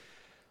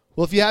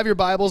Well, if you have your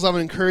Bibles, I'm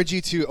going to encourage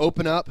you to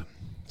open up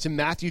to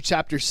Matthew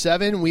chapter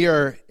 7. We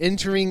are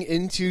entering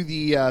into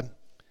the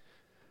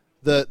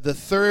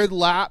third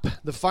lap,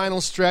 the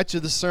final stretch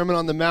of the Sermon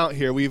on the Mount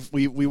here. We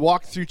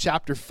walked through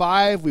chapter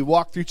 5, we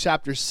walked through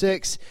chapter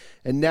 6,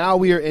 and now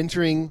we are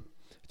entering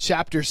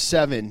chapter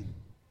 7.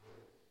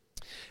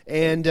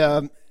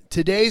 And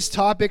today's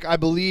topic, I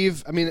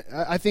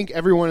think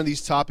every one of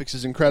these topics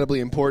is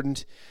incredibly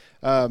important.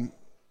 I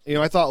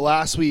thought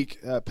last week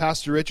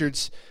Pastor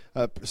Richard's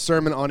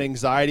sermon on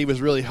anxiety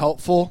was really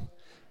helpful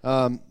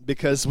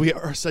because we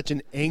are such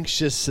an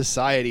anxious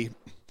society.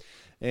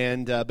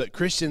 But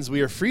Christians, we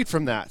are freed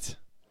from that.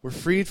 We're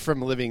freed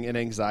from living in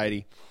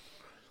anxiety.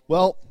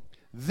 Well,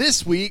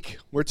 this week,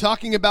 we're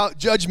talking about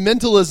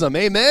judgmentalism.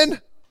 Amen?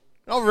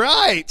 All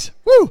right.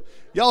 Woo!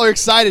 Y'all are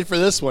excited for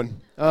this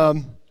one.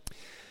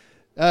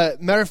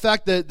 Matter of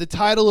fact, the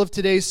title of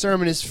today's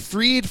sermon is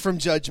Freed from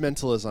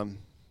Judgmentalism.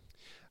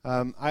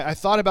 I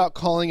thought about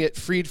calling it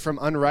Freed from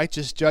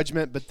Unrighteous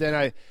Judgment, but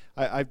then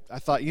I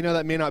thought,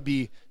 that may not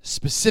be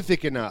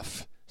specific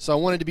enough. So I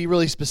wanted to be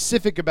really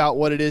specific about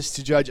what it is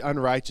to judge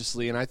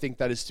unrighteously, and I think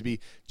that is to be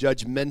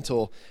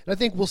judgmental. And I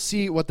think we'll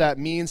see what that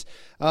means.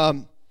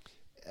 We're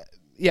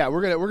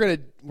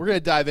gonna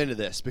dive into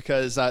this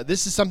because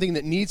this is something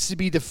that needs to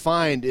be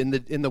defined in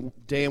the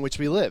day in which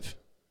we live.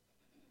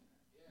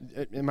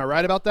 Am I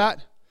right about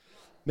that?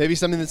 Maybe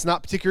something that's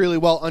not particularly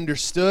well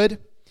understood.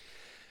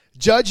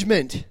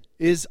 Judgment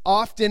is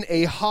often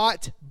a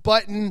hot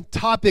button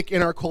topic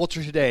in our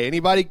culture today.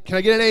 Anybody? Can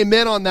I get an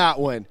amen on that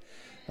one?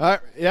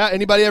 Yeah.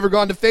 Anybody ever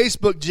gone to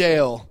Facebook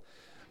jail?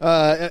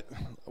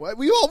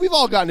 We've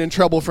all gotten in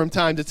trouble from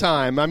time to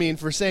time. I mean,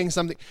 for saying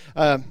something.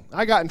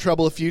 I got in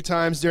trouble a few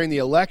times during the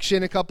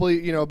election.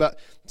 About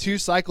 2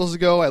 cycles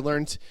ago, I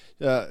learned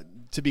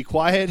to be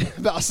quiet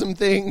about some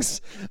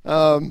things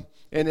and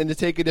to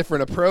take a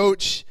different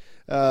approach.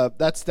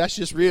 That's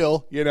just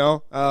real,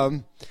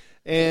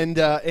 And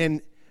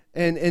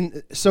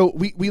so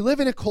we live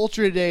in a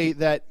culture today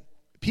that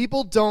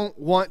people don't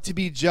want to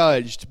be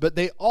judged, but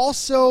they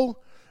also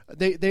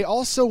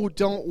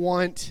don't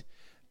want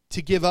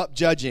to give up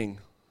judging.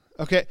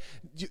 Okay,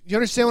 you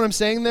understand what I'm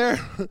saying there?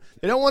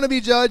 They don't want to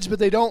be judged, but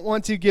they don't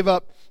want to give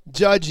up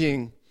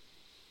judging.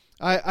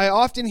 I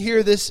often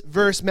hear this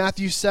verse,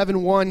 Matthew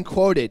 7:1,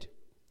 quoted.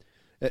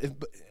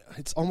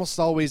 It's almost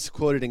always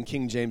quoted in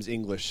King James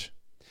English.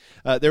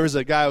 There was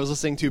a guy I was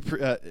listening to,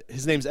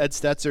 his name's Ed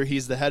Stetzer.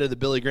 He's the head of the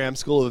Billy Graham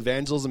School of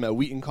Evangelism at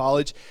Wheaton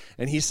College.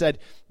 And he said,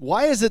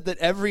 why is it that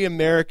every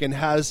American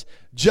has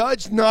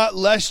 "Judge not,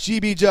 lest ye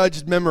be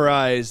judged"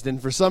 memorized?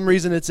 And for some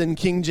reason it's in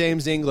King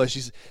James English.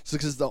 It's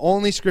because it's the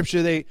only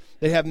scripture they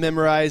have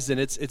memorized, and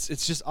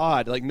it's just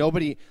odd.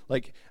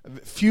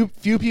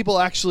 Few people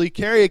actually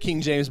carry a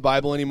King James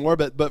Bible anymore,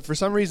 but for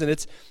some reason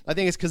I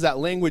think it's because that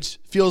language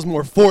feels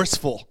more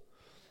forceful.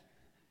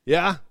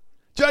 Yeah?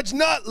 Judge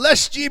not,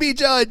 lest ye be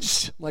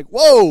judged. Like,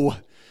 whoa,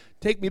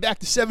 take me back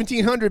to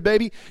 1700,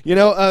 baby.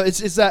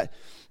 It's that.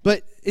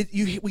 But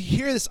we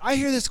hear this. I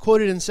hear this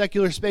quoted in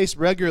secular space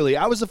regularly.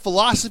 I was a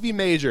philosophy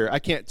major. I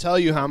can't tell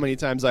you how many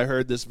times I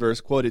heard this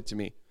verse quoted to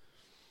me.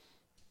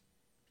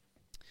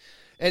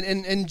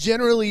 And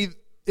generally,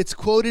 it's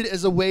quoted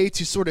as a way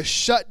to sort of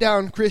shut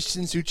down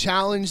Christians who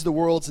challenge the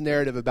world's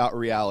narrative about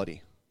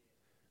reality.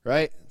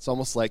 Right? It's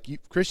almost like,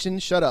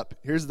 Christians, shut up.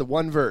 Here's the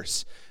one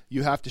verse.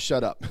 You have to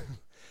shut up.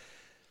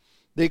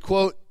 They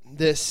quote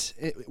this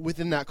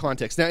within that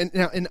context. Now,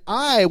 and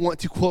I want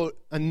to quote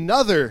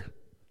another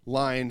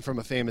line from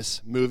a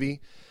famous movie,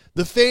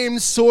 the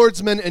famed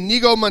swordsman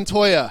Inigo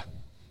Montoya.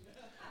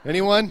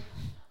 Anyone?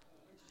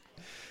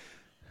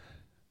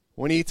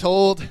 When he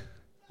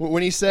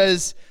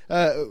says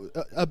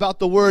about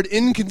the word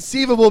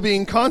inconceivable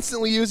being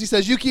constantly used, he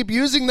says, "You keep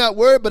using that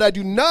word, but I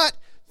do not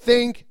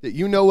think that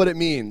you know what it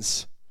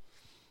means."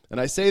 And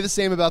I say the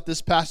same about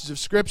this passage of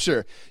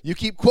Scripture. You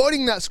keep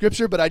quoting that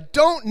Scripture, but I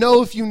don't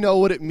know if you know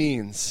what it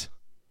means.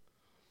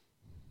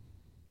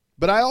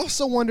 But I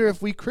also wonder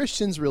if we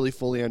Christians really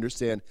fully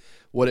understand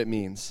what it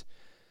means.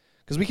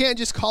 Because we can't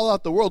just call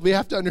out the world. We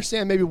have to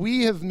understand maybe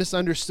we have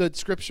misunderstood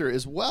Scripture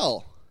as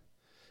well.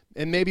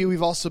 And maybe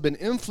we've also been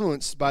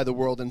influenced by the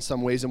world in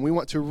some ways, and we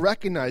want to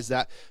recognize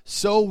that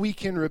so we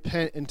can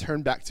repent and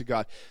turn back to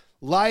God.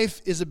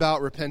 Life is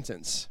about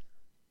repentance.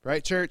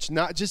 Right, church?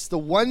 Not just the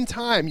one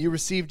time you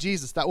received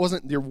Jesus. That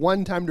wasn't your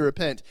one time to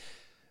repent.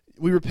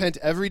 We repent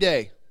every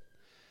day.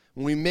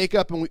 When we make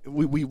up and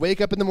we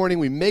wake up in the morning,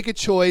 we make a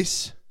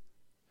choice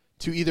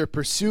to either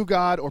pursue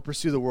God or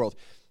pursue the world.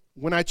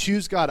 When I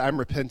choose God, I'm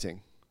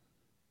repenting.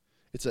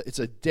 It's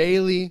a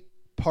daily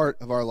part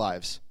of our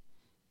lives.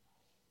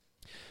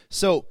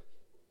 So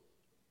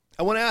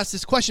I want to ask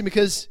this question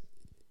because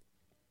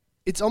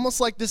it's almost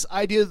like this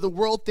idea that the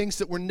world thinks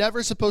that we're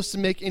never supposed to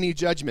make any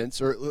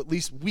judgments, or at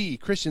least we,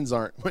 Christians,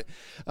 aren't,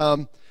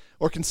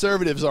 or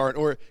conservatives aren't,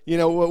 or,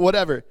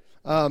 whatever.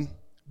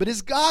 But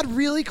is God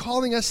really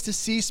calling us to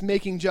cease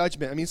making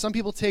judgment? I mean, some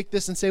people take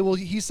this and say, well,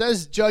 he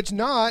says, judge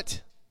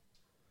not.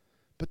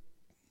 But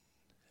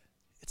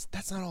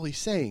that's not all he's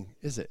saying,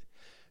 is it?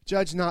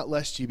 judge not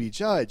lest you be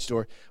judged.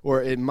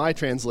 Or in my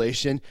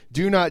translation,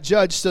 do not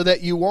judge so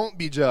that you won't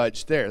be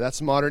judged. There,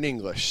 that's modern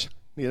English,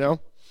 you know?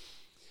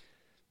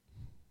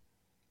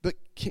 But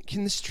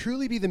can this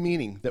truly be the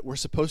meaning that we're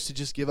supposed to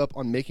just give up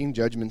on making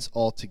judgments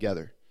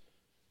altogether?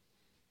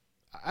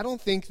 I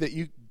don't think that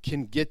you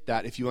can get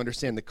that if you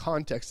understand the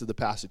context of the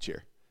passage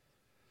here.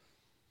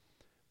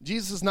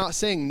 Jesus is not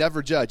saying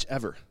never judge,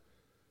 ever.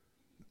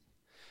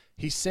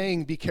 He's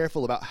saying be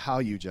careful about how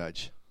you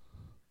judge.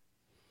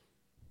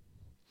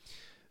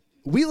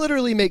 We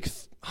literally make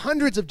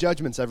hundreds of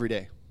judgments every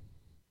day.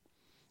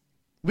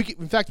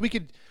 In fact, we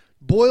could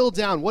boil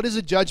down, what is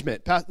a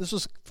judgment? This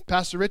was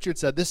Pastor Richard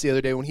said this the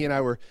other day when he and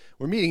I were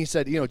meeting. He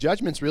said,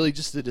 judgment's really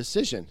just a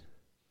decision.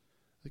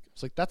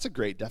 It's like, that's a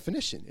great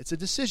definition. It's a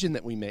decision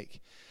that we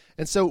make.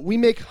 And so we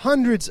make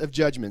hundreds of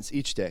judgments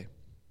each day.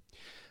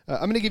 I'm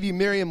going to give you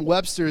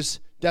Merriam-Webster's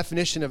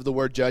definition of the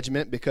word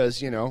judgment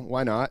because,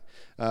 why not?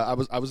 I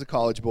was a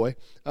college boy.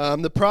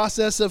 The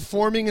process of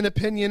forming an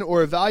opinion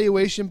or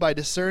evaluation by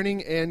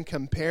discerning and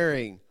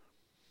comparing.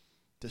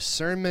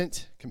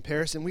 Discernment,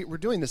 comparison. We're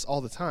doing this all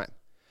the time.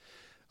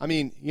 I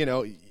mean,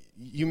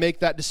 you make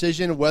that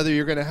decision of whether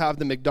you're going to have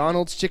the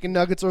McDonald's chicken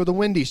nuggets or the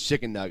Wendy's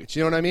chicken nuggets.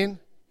 You know what I mean?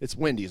 It's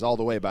Wendy's all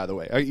the way, by the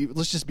way.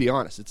 Let's just be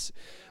honest.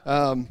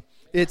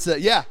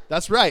 Yeah,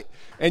 that's right.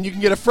 And you can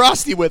get a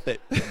Frosty with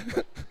it.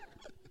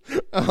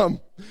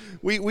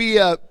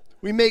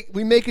 We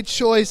make a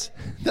choice.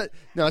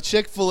 No,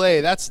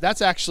 Chick-fil-A.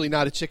 That's actually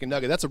not a chicken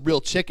nugget. That's a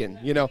real chicken.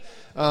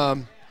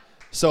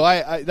 So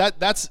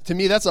that's to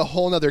me that's a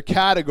whole nother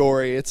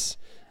category. It's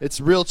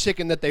real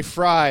chicken that they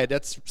fried.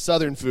 That's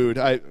Southern food.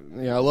 I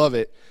love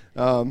it.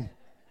 But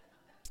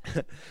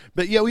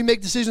yeah, we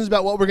make decisions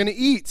about what we're going to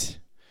eat.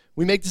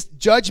 We make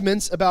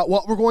judgments about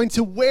what we're going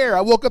to wear.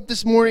 I woke up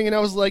this morning and I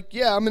was like,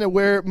 yeah, I'm going to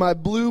wear my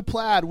blue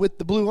plaid with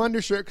the blue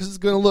undershirt because it's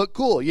going to look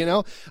cool,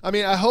 I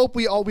mean, I hope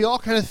we all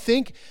kind of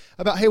think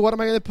about, hey, what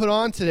am I going to put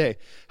on today?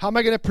 How am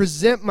I going to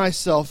present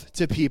myself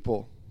to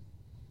people?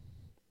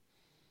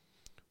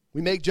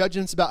 We make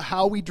judgments about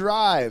how we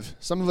drive.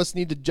 Some of us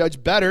need to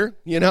judge better,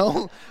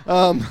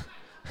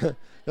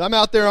 I'm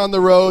out there on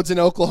the roads in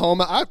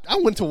Oklahoma. I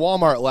went to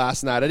Walmart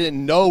last night. I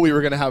didn't know we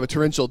were going to have a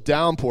torrential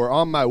downpour.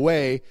 On my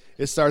way,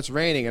 it starts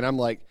raining, and I'm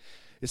like,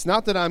 it's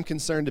not that I'm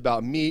concerned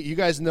about me. You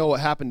guys know what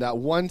happened that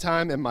one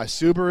time in my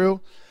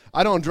Subaru.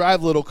 I don't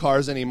drive little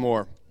cars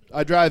anymore.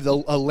 I drive a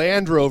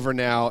Land Rover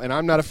now, and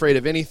I'm not afraid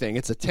of anything.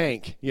 It's a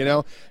tank,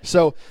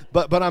 So,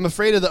 but I'm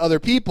afraid of the other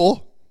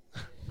people.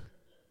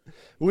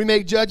 We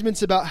make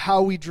judgments about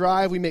how we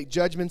drive. We make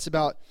judgments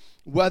about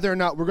whether or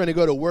not we're going to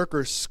go to work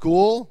or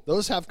school.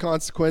 Those have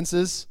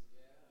consequences.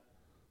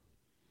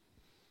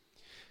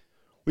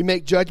 We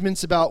make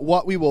judgments about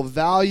what we will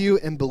value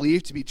and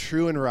believe to be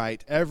true and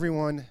right.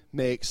 Everyone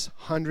makes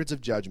hundreds of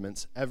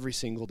judgments every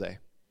single day.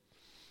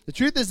 The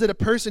truth is that a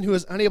person who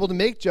is unable to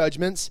make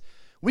judgments,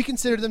 we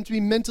consider them to be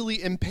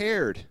mentally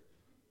impaired.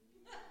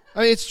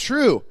 I mean, it's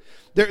true.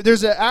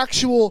 There's an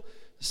actual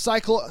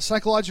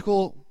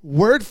psychological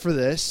word for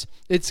this.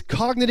 It's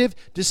cognitive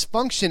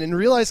dysfunction. And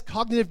realize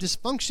cognitive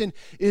dysfunction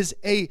is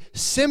a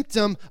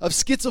symptom of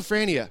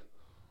schizophrenia.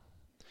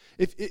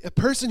 If a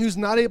person who's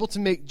not able to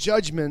make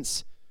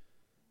judgments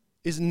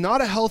is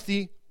not a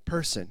healthy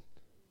person.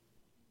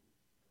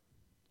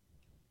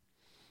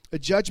 A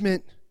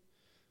judgment,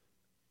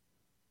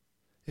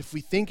 if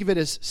we think of it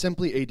as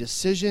simply a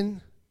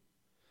decision,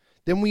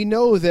 then we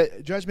know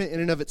that judgment in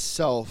and of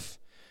itself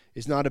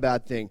is not a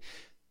bad thing.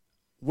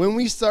 When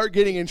we start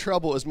getting in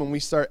trouble is when we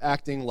start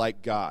acting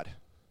like God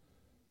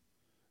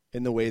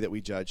in the way that we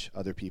judge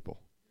other people.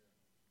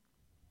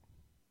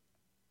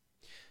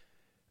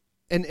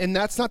 And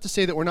that's not to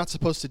say that we're not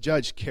supposed to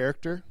judge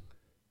character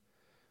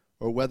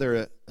or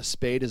whether a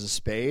spade is a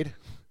spade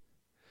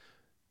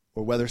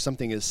or whether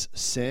something is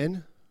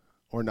sin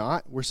or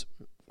not.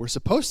 We're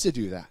supposed to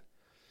do that.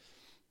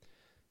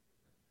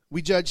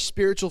 We judge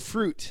spiritual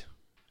fruit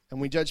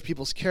and we judge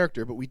people's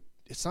character, but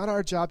it's not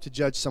our job to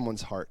judge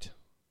someone's heart.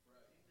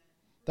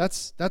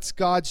 That's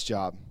God's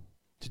job,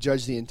 to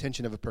judge the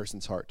intention of a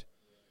person's heart.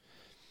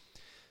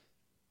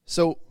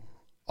 So,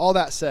 all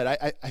that said,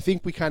 I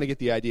think we kind of get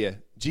the idea.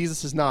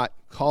 Jesus is not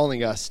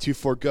calling us to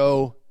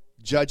forego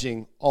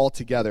judging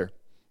altogether,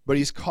 but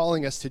he's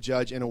calling us to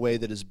judge in a way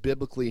that is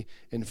biblically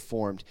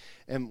informed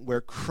and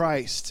where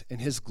Christ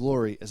and his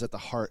glory is at the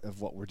heart of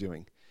what we're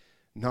doing,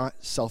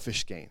 not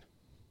selfish gain,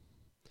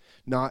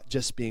 not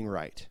just being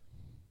right.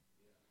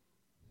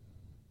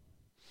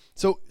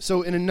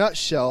 So in a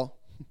nutshell,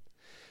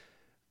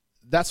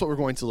 that's what we're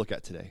going to look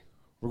at today.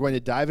 We're going to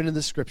dive into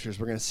the scriptures.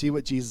 We're going to see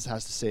what Jesus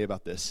has to say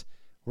about this.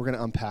 We're going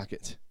to unpack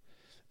it.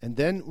 And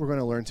then we're going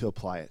to learn to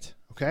apply it.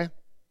 Okay?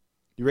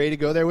 You ready to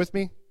go there with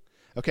me?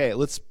 Okay,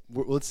 let's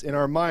in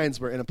our minds,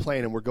 we're in a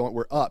plane and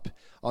we're up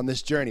on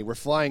this journey. We're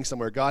flying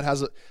somewhere. God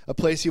has a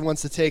place he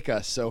wants to take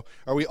us. So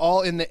are we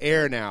all in the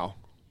air now?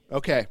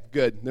 Okay,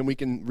 good. Then we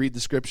can read the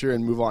scripture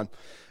and move on.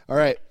 All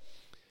right.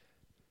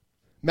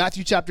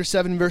 Matthew chapter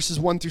 7, verses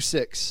 1 through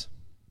 6.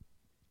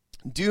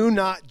 Do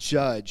not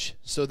judge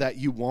so that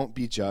you won't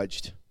be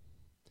judged.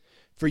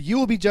 For you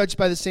will be judged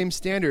by the same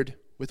standard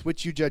with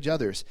which you judge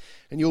others,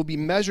 and you will be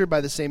measured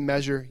by the same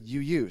measure you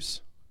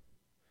use.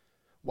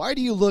 Why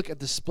do you look at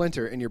the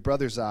splinter in your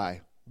brother's eye,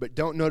 but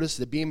don't notice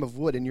the beam of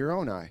wood in your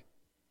own eye?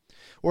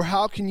 Or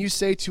how can you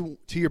say to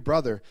your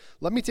brother,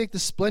 let me take the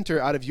splinter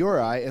out of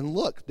your eye, and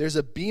look, there's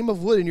a beam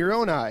of wood in your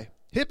own eye?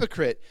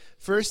 Hypocrite,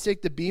 first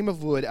take the beam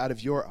of wood out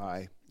of your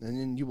eye,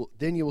 and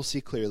then you will see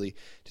clearly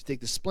to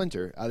take the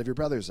splinter out of your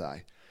brother's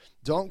eye.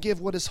 Don't give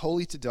what is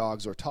holy to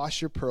dogs, or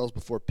toss your pearls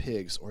before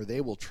pigs, or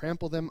they will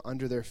trample them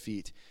under their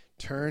feet,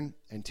 turn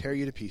and tear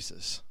you to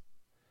pieces.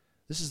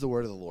 This is the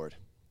word of the Lord.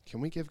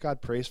 Can we give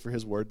God praise for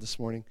his word this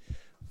morning?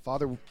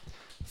 Father,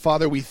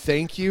 we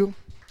thank you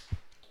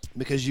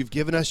because you've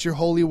given us your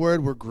holy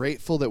word. We're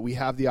grateful that we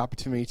have the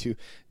opportunity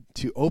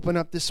to open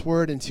up this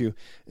word and to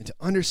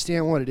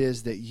understand what it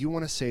is that you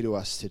want to say to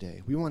us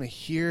today. We want to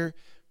hear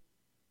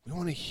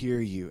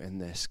you in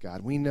this,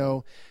 God. We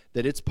know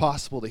that it's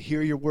possible to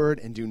hear your word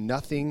and do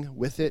nothing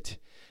with it.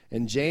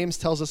 And James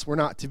tells us we're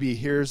not to be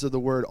hearers of the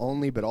word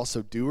only, but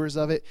also doers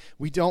of it.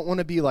 We don't want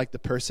to be like the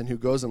person who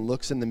goes and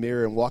looks in the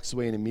mirror and walks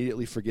away and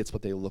immediately forgets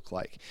what they look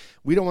like.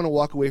 We don't want to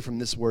walk away from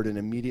this word and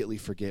immediately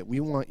forget.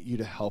 We want you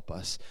to help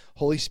us.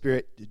 Holy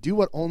Spirit, do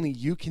what only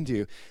you can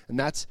do, and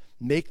that's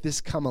make this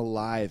come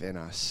alive in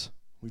us.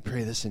 We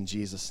pray this in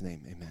Jesus'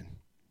 name. Amen.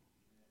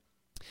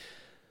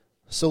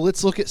 So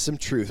let's look at some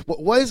truth.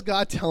 What is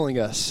God telling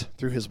us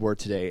through his word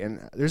today?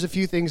 And there's a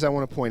few things I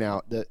want to point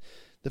out. The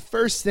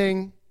first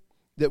thing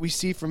that we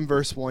see from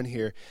verse 1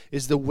 here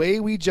is the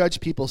way we judge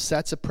people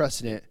sets a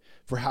precedent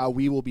for how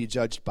we will be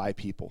judged by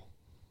people.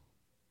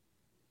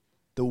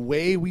 The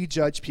way we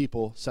judge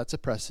people sets a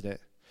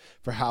precedent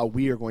for how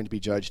we are going to be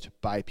judged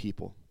by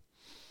people.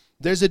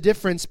 There's a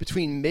difference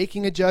between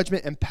making a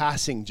judgment and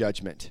passing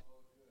judgment.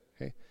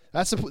 Okay?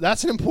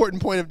 That's an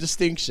important point of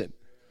distinction.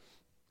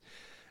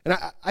 And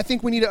I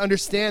think we need to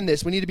understand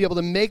this. We need to be able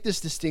to make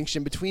this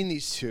distinction between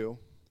these two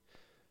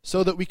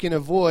so that we can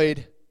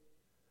avoid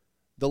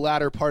the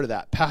latter part of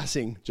that,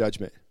 passing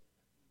judgment.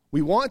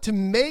 We want to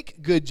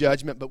make good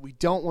judgment, but we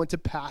don't want to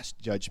pass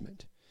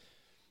judgment.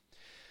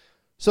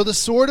 So the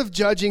sort of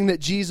judging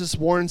that Jesus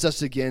warns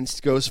us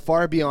against goes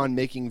far beyond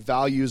making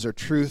values or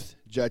truth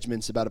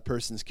judgments about a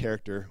person's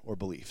character or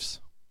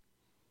beliefs.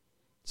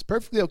 It's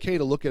perfectly okay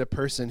to look at a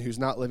person who's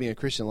not living a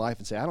Christian life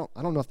and say, I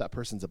don't know if that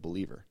person's a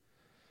believer.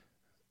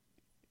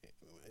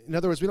 In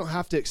other words, we don't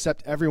have to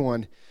accept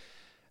everyone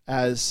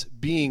as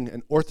being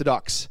an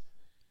orthodox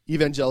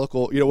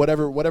evangelical,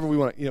 whatever we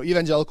want,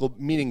 evangelical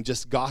meaning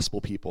just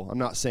gospel people. I'm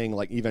not saying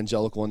like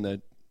evangelical in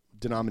the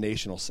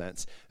denominational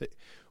sense.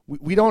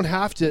 We don't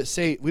have to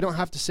say,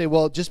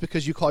 well, just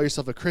because you call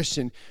yourself a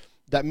Christian,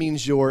 that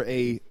means you're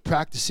a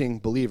practicing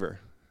believer.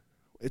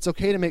 It's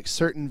okay to make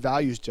certain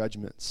values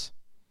judgments.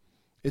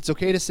 It's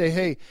okay to say,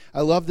 hey,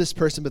 I love this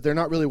person, but they're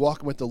not really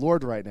walking with the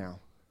Lord right now.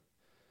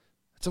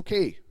 It's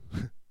okay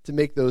to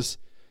make those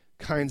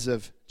kinds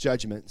of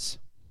judgments.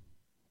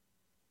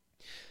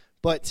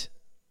 But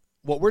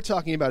what we're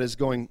talking about is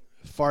going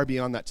far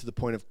beyond that to the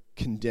point of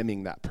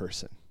condemning that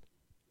person.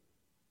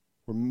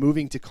 We're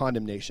moving to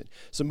condemnation.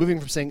 So moving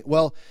from saying,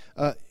 well,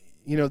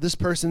 this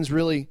person's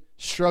really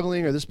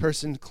struggling, or this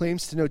person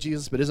claims to know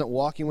Jesus but isn't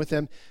walking with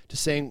him, to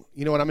saying,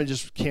 you know what, I'm going to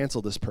just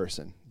cancel this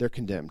person. They're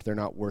condemned. They're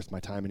not worth my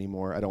time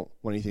anymore. I don't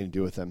want anything to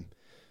do with them,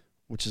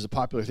 which is a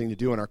popular thing to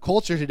do in our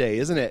culture today,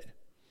 isn't it?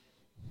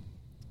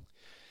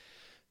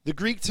 The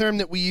Greek term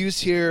that we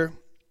use here,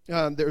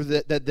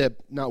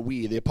 not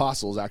we, the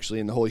apostles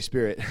actually, and the Holy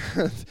Spirit,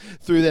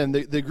 through them,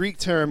 the Greek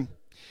term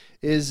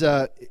is,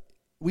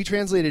 we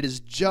translate it as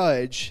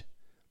judge,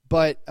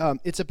 but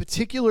it's a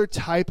particular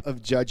type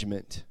of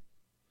judgment.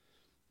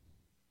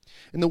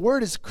 And the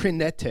word is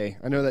krinete.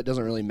 I know that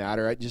doesn't really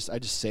matter. I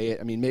just say it.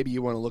 I mean, maybe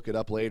you want to look it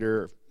up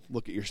later, or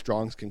look at your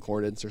Strong's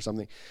Concordance or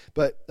something.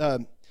 But I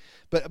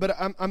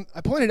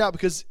point it out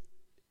because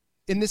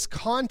in this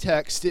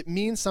context, it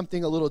means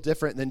something a little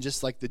different than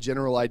just like the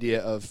general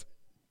idea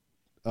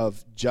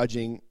of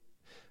judging,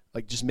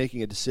 like just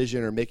making a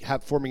decision or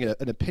forming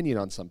an opinion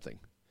on something.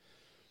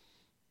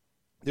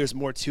 There's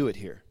more to it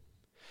here.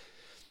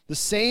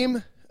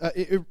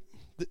 The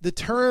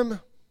term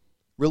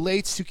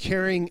relates to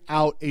carrying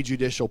out a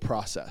judicial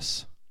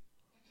process.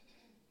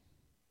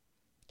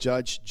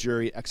 Judge,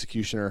 jury,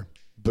 executioner,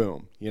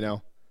 boom,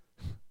 The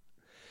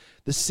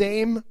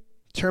same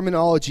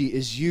terminology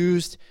is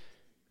used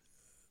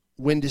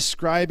when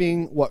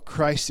describing what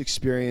Christ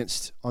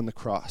experienced on the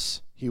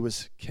cross. He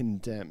was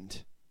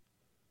condemned.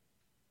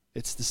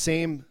 It's the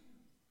same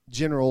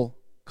general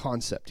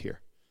concept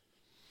here.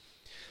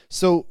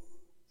 So,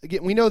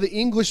 again, we know the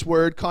English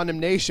word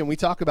condemnation. We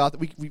talk about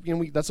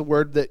that. That's a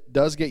word that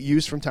does get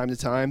used from time to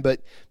time.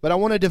 But I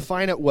want to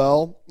define it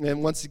well.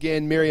 And once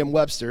again,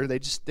 Merriam-Webster, they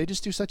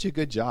just do such a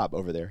good job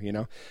over there.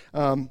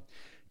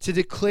 To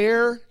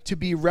declare to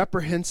be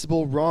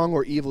reprehensible, wrong,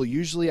 or evil,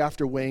 usually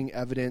after weighing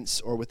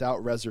evidence or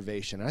without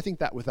reservation. And I think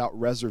that without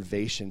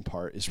reservation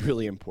part is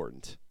really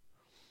important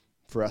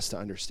for us to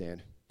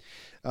understand.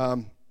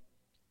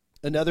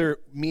 Another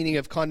meaning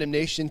of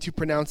condemnation, to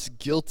pronounce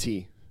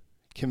guilty,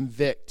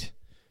 convict,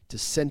 to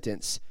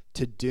sentence,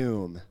 to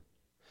doom.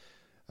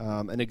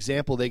 An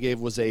example they gave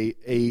was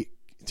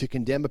to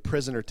condemn a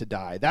prisoner to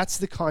die. That's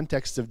the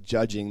context of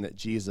judging that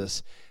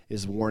Jesus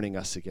is warning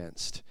us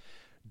against.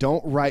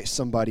 Don't write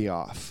somebody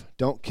off.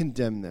 Don't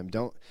condemn them.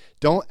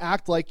 Don't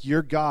act like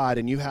you're God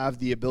and you have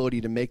the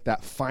ability to make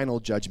that final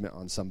judgment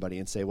on somebody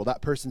and say, well,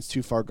 that person's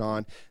too far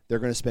gone. They're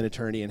going to spend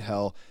eternity in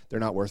hell. They're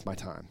not worth my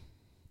time.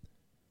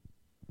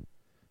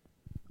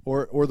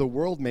 Or the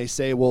world may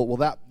say, well,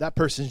 that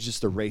person's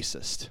just a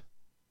racist.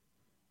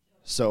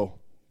 So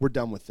we're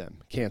done with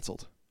them.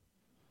 Canceled.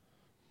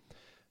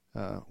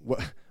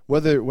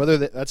 Whether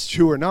that's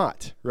true or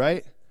not,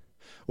 right?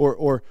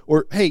 Or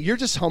hey, you're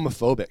just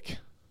homophobic.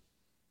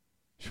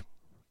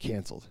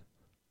 Canceled.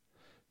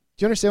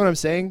 Do you understand what I'm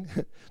saying?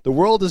 The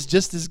world is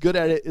just as good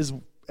at it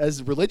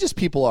as religious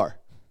people are.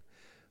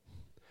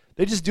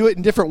 They just do it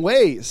in different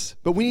ways.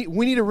 But we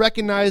need to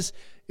recognize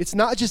it's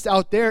not just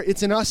out there,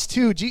 it's in us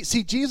too.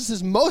 See, Jesus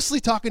is mostly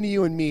talking to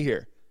you and me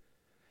here.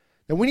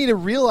 And we need to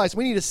realize,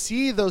 we need to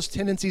see those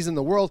tendencies in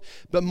the world,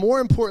 but more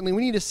importantly,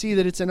 we need to see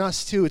that it's in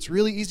us too. It's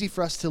really easy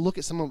for us to look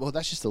at someone, well,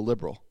 that's just a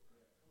liberal.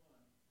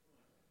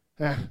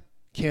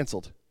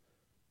 Canceled.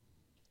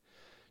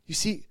 You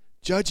see,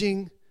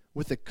 judging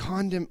with a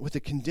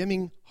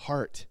condemning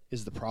heart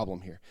is the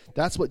problem here.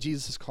 That's what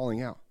Jesus is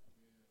calling out.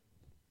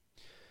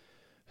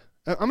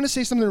 I'm going to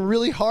say something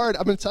really hard.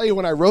 I'm going to tell you,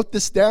 when I wrote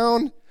this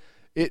down,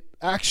 it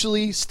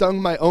actually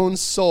stung my own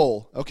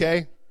soul,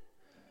 okay?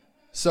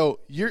 So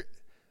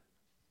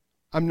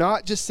I'm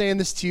not just saying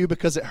this to you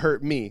because it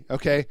hurt me,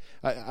 okay?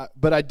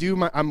 But I do.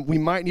 We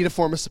might need to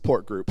form a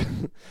support group.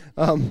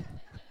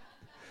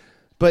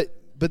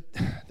 But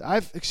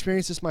I've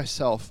experienced this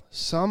myself.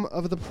 Some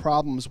of the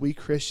problems we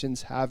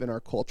Christians have in our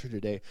culture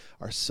today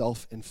are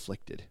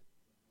self-inflicted.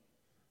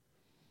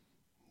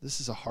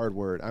 This is a hard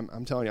word.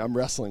 I'm telling you, I'm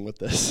wrestling with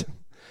this.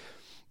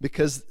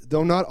 Because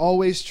though not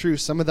always true,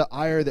 some of the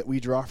ire that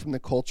we draw from the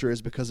culture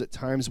is because at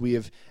times we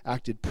have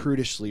acted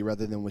prudishly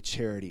rather than with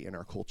charity in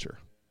our culture.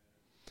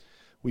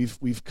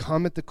 We've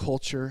come at the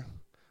culture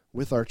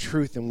with our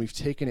truth, and we've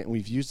taken it and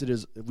we've used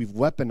it we've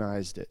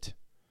weaponized it.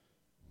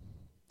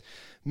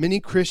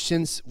 Many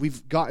Christians,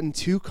 we've gotten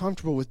too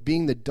comfortable with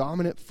being the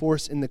dominant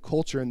force in the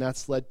culture, and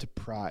that's led to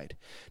pride.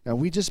 Now,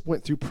 we just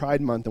went through Pride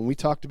Month, and we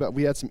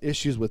had some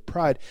issues with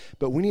pride,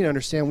 but we need to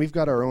understand we've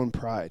got our own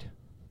pride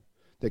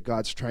that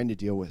God's trying to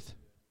deal with.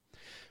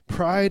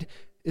 Pride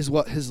is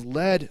what has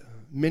led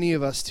many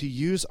of us to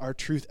use our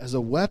truth as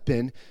a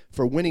weapon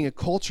for winning a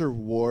culture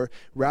war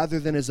rather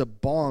than as a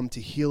balm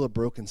to heal a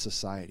broken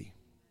society.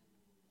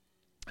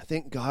 I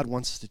think God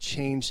wants us to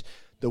change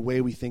the way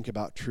we think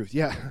about truth.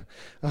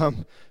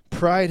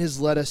 Pride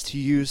has led us to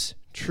use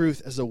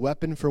truth as a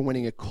weapon for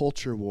winning a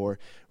culture war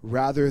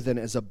rather than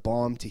as a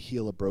balm to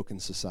heal a broken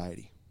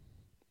society.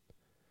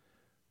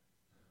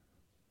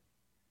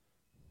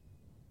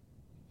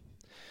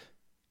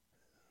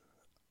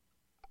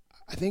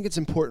 I think it's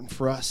important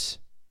for us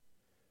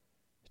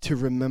to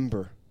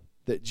remember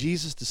that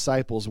Jesus'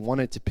 disciples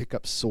wanted to pick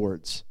up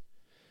swords,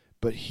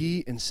 but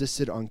he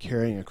insisted on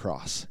carrying a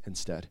cross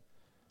instead.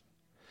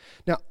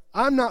 Now,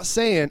 I'm not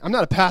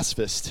a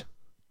pacifist,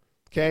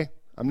 okay?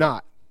 I'm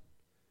not.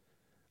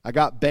 I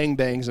got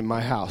bang-bangs in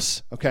my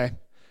house, okay?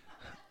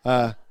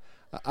 I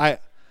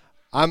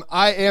am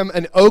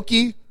an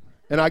Okie,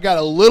 and I got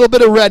a little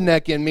bit of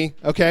redneck in me,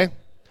 okay?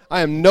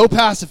 I am no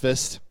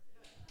pacifist,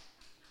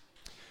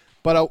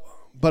 but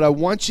I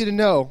want you to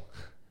know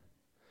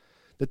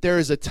that there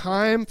is a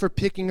time for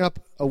picking up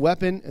a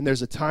weapon, and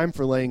there's a time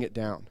for laying it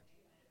down.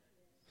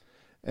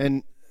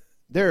 And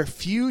there are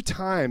few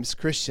times,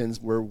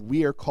 Christians, where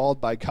we are called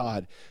by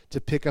God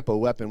to pick up a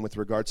weapon with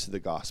regards to the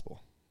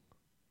gospel.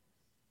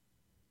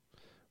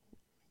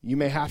 You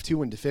may have to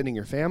when defending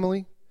your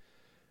family.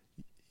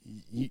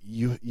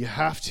 You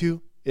have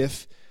to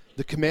if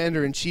the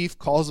commander-in-chief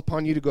calls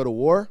upon you to go to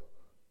war.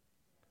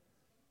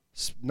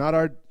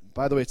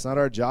 By the way, it's not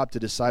our job to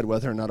decide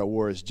whether or not a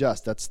war is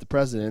just. That's the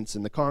president's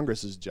and the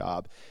Congress's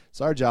job.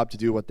 It's our job to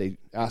do what they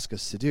ask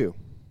us to do.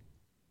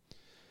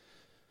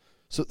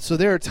 So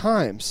there are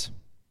times,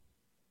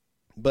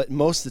 but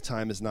most of the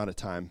time is not a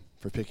time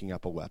for picking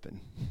up a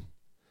weapon.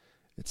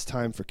 It's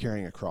time for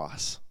carrying a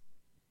cross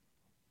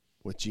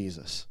with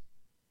Jesus.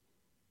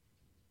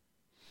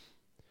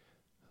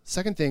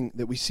 Second thing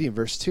that we see in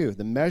verse 2,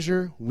 the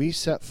measure we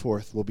set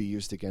forth will be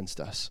used against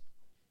us.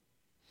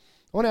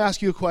 I want to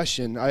ask you a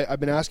question. I've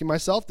been asking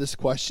myself this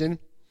question,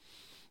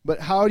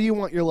 but how do you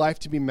want your life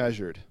to be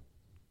measured?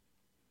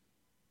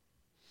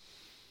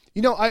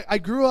 You know, I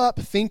grew up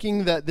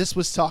thinking that this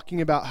was talking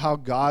about how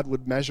God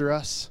would measure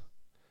us.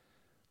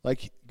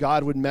 Like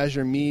God would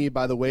measure me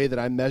by the way that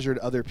I measured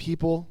other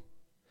people.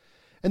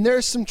 And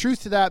there's some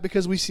truth to that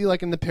because we see,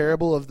 like in the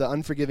parable of the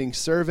unforgiving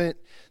servant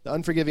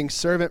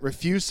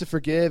refused to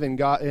forgive, and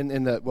God,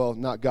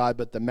 not God,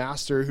 but the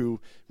master who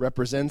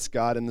represents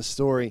God in the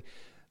story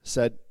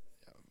said,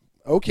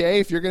 okay,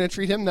 if you're going to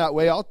treat him that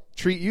way, I'll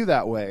treat you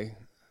that way.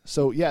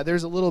 So yeah,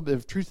 there's a little bit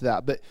of truth to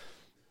that. But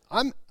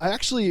I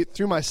actually,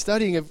 through my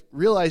studying, have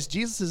realized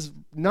Jesus is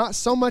not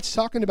so much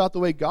talking about the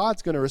way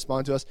God's going to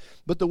respond to us,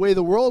 but the way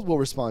the world will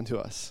respond to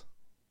us.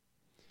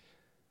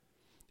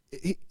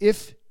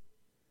 If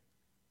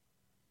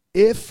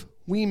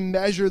we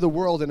measure the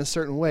world in a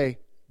certain way,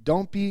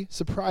 don't be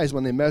surprised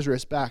when they measure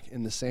us back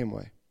in the same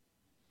way.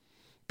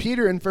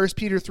 Peter in 1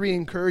 Peter 3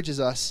 encourages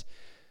us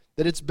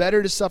that it's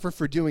better to suffer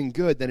for doing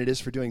good than it is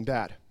for doing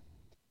bad.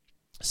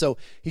 So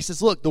he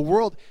says, look, the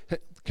world,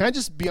 can I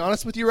just be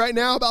honest with you right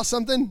now about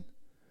something?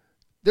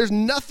 There's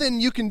nothing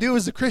you can do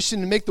as a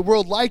Christian to make the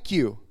world like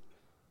you.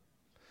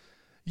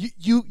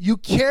 You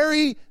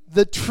carry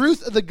the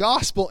truth of the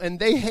gospel, and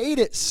they hate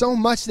it so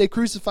much they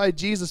crucified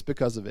Jesus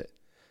because of it.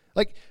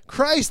 Like,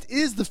 Christ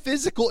is the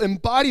physical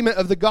embodiment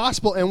of the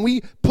gospel, and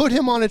we put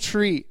him on a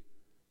tree.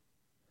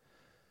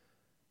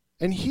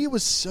 And he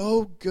was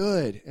so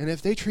good. And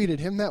if they treated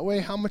him that way,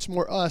 how much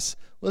more us?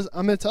 Listen,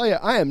 I'm going to tell you,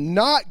 I am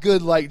not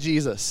good like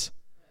Jesus.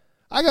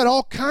 I got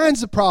all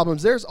kinds of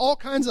problems. There's all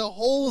kinds of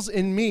holes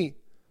in me.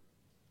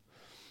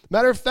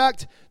 Matter of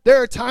fact,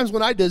 there are times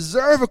when I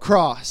deserve a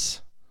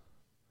cross.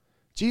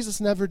 Jesus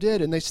never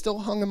did, and they still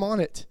hung him on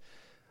it.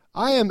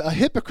 I am a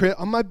hypocrite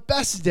on my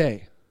best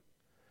day.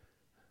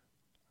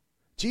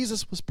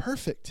 Jesus was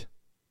perfect.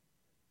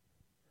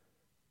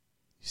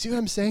 You see what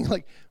I'm saying?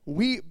 Like,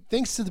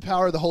 thanks to the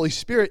power of the Holy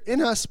Spirit,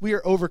 in us, we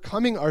are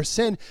overcoming our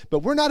sin, but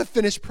we're not a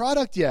finished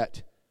product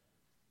yet.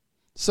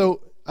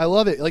 So I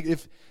love it. Like,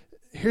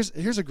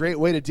 here's a great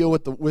way to deal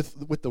with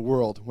the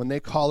world. When they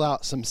call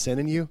out some sin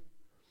in you,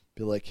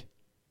 be like,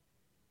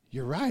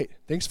 you're right.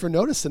 Thanks for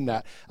noticing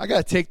that. I got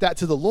to take that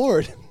to the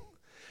Lord.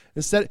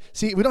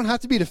 See, we don't have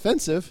to be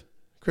defensive.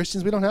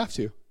 Christians, we don't have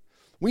to.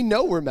 We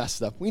know we're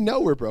messed up. We know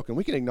we're broken.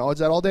 We can acknowledge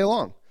that all day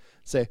long.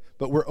 Say,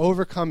 but we're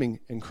overcoming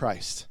in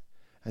Christ.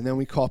 And then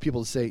we call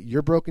people to say,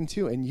 you're broken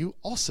too, and you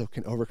also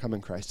can overcome in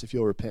Christ if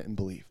you'll repent and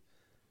believe.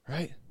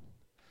 Right?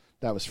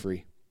 That was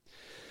free.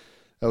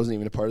 That wasn't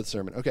even a part of the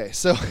sermon. Okay,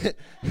 so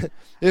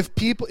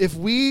if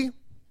we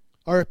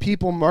are a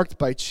people marked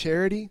by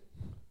charity,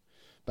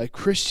 by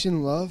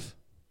Christian love,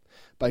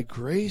 by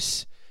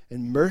grace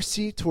and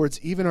mercy towards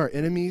even our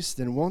enemies,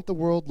 then won't the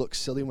world look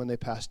silly when they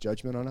pass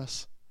judgment on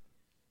us?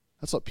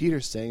 That's what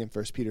Peter's saying in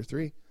 1 Peter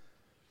 3.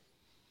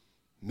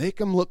 Make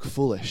them look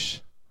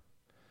foolish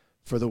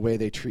for the way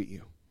they treat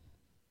you.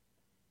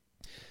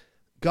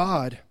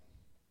 God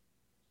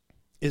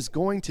is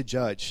going to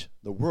judge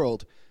the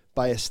world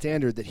by a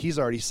standard that he's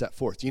already set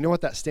forth. Do you know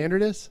what that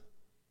standard is?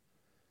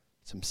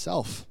 It's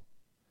himself,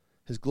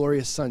 his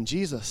glorious son,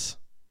 Jesus.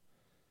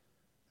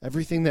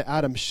 Everything that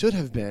Adam should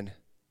have been,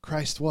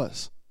 Christ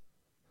was.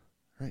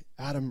 Right?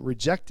 Adam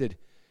rejected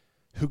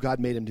who God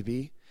made him to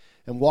be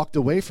and walked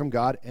away from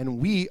God, and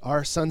we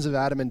are sons of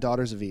Adam and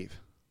daughters of Eve.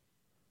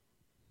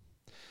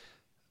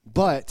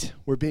 But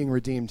we're being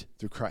redeemed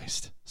through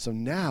Christ. So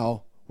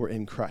now we're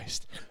in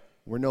Christ.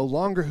 We're no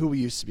longer who we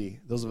used to be,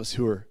 those of us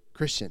who are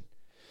Christian.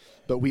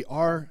 But we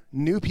are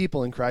new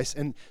people in Christ.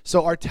 And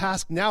so our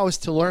task now is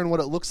to learn what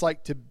it looks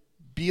like to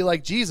be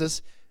like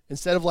Jesus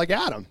instead of like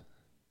Adam.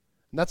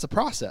 And that's a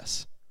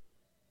process.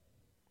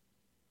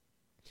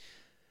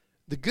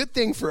 The good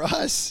thing for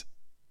us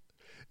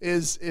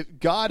is if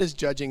God is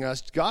judging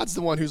us, God's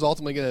the one who's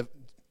ultimately going to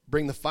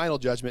bring the final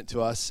judgment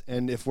to us.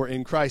 And if we're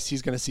in Christ,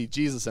 he's going to see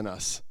Jesus in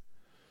us.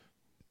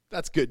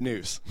 That's good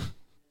news.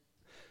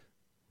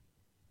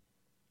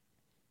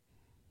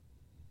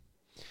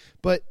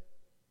 But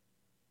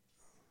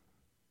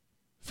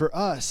for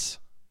us,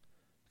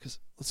 because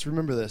let's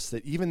remember this,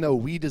 that even though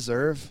we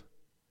deserve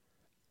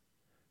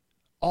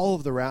all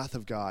of the wrath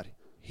of God,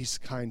 he's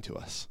kind to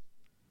us.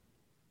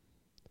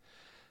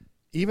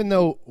 Even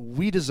though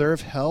we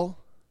deserve hell,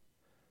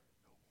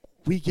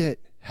 we get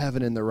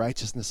heaven in the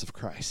righteousness of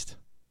Christ.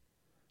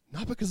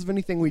 Not because of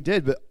anything we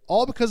did, but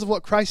all because of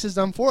what Christ has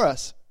done for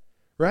us.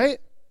 Right?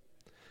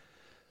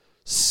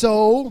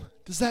 So,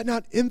 does that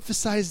not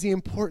emphasize the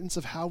importance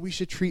of how we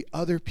should treat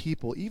other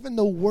people, even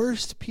the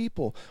worst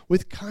people,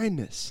 with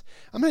kindness?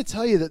 I'm going to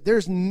tell you that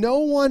there's no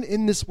one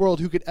in this world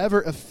who could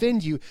ever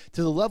offend you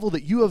to the level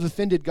that you have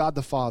offended God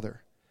the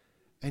Father.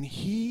 And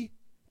he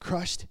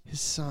crushed his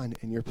son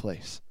in your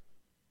place.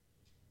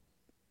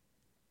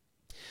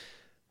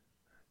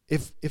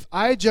 If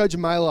I judge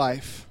my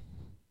life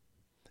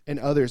and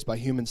others by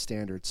human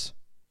standards,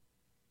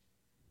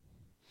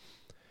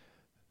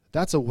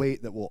 that's a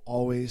weight that will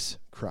always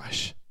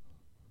crush.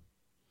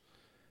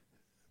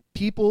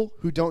 People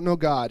who don't know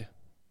God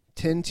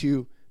tend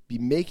to be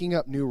making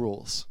up new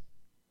rules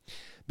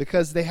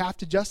because they have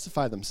to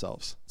justify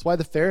themselves. That's why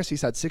the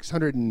Pharisees had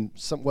 600 and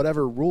some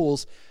whatever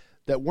rules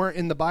that weren't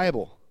in the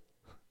Bible.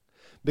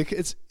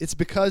 Because it's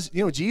because,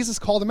 Jesus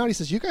called them out. He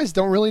says, you guys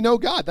don't really know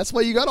God. That's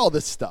why you got all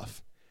this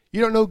stuff. You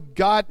don't know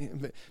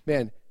God.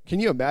 Man, can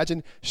you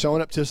imagine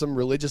showing up to some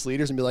religious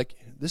leaders and be like,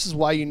 this is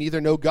why you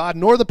neither know God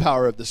nor the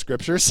power of the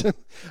scriptures?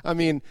 I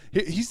mean,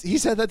 he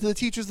said that to the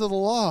teachers of the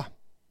law.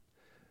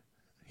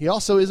 He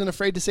also isn't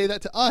afraid to say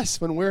that to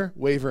us when we're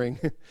wavering.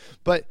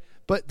 But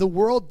But the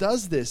world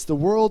does this. The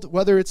world,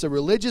 whether it's a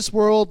religious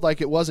world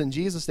like it was in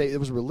Jesus' day, it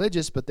was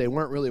religious, but they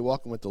weren't really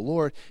walking with the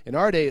Lord. In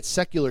our day, it's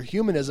secular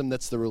humanism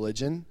that's the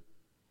religion.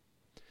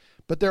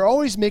 But they're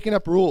always making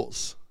up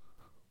rules.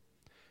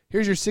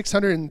 Here's your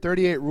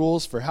 638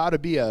 rules for how to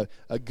be a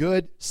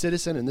good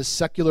citizen in this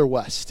secular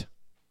West.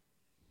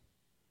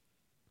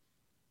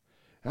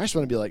 And I just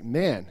want to be like,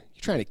 man,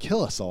 you're trying to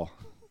kill us all.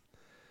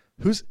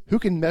 Who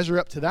can measure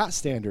up to that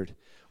standard?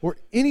 Or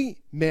any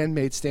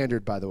man-made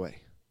standard, by the way.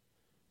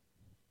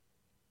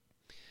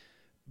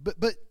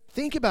 But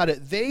think about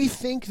it. They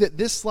think that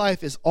this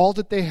life is all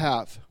that they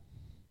have.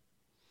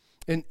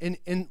 And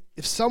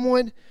if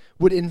someone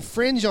would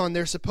infringe on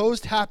their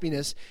supposed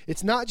happiness,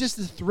 it's not just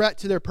a threat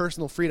to their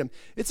personal freedom.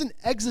 It's an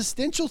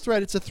existential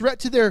threat. It's a threat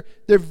to their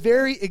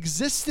very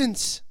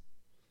existence,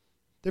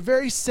 their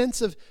very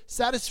sense of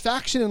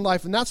satisfaction in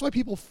life. And that's why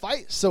people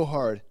fight so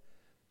hard.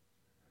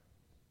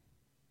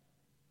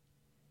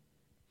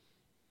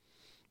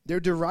 They're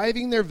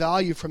deriving their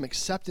value from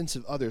acceptance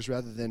of others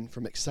rather than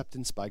from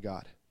acceptance by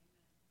God.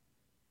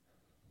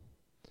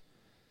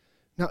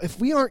 Now, if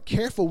we aren't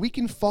careful, we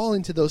can fall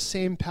into those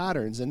same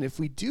patterns. And if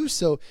we do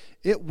so,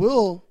 it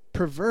will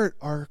pervert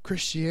our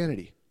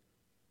Christianity.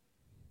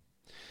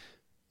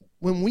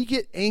 When we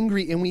get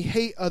angry and we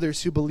hate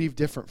others who believe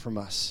different from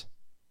us,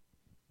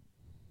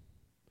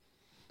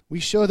 we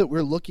show that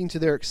we're looking to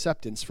their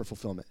acceptance for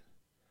fulfillment.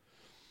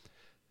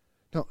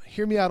 Now,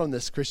 hear me out on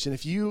this, Christian.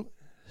 If you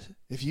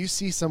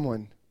see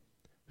someone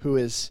who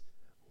is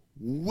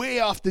way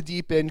off the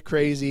deep end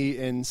crazy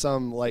in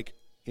some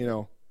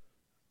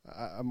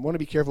I want to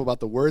be careful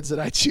about the words that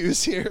I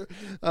choose here.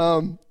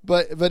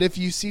 But if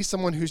you see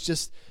someone who's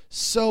just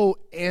so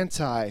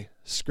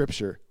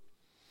anti-Scripture,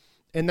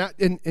 and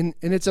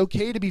it's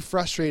okay to be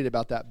frustrated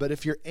about that. But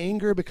if your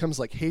anger becomes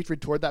like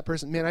hatred toward that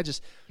person, man, I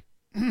just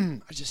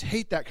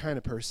hate that kind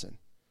of person.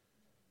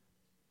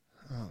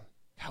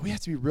 We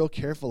have to be real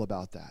careful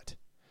about that.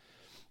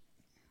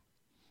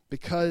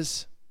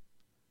 Because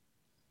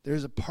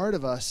there's a part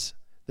of us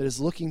that is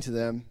looking to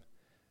them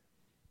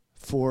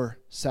for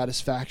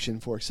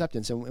satisfaction, for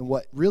acceptance. And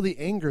what really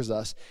angers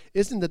us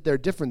isn't that they're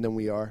different than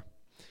we are.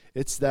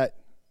 It's that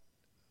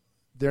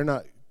they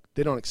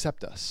don't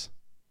accept us.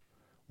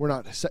 We're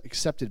not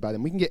accepted by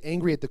them. We can get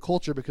angry at the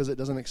culture because it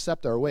doesn't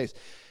accept our ways.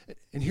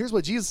 And here's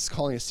what Jesus is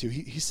calling us to.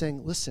 He's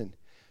saying, listen,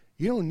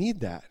 you don't need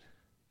that.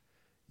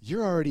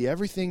 You're already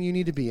everything you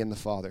need to be in the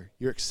Father.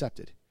 You're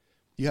accepted.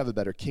 You have a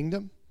better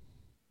kingdom.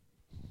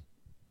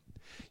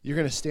 You're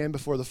going to stand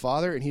before the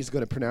Father, and He's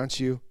going to pronounce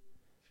you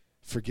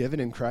forgiven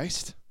in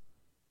Christ.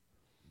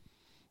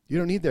 You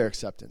don't need their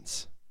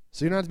acceptance,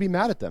 so you don't have to be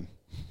mad at them.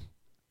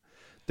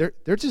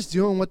 They're just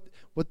doing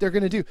what they're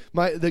going to do.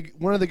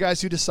 One of the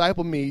guys who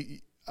discipled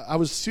me, I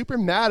was super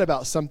mad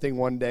about something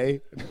one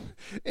day,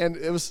 and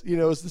it was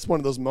just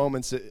one of those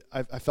moments that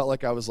I felt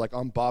like I was like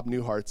on Bob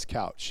Newhart's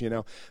couch,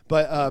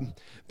 But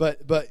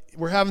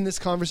we're having this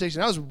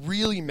conversation. I was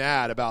really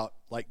mad about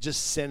like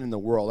just sin in the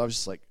world. I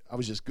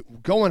was just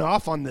going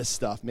off on this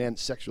stuff, man,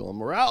 sexual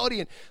immorality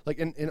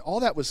and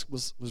all that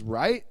was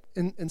right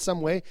in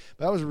some way,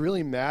 but I was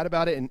really mad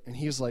about it. And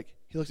he looked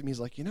at me, he's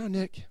like,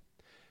 Nick,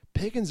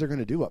 pagans are going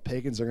to do what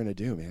pagans are going to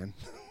do, man.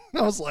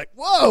 And I was like,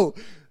 whoa.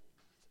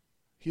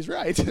 He's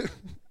right.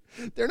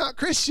 They're not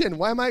Christian.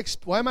 Why am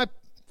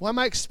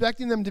I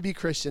expecting them to be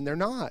Christian? They're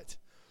not.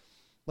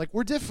 Like,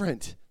 we're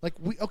different. Like,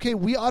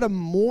 we ought to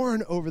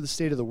mourn over the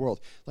state of the world.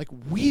 Like,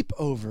 weep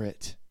over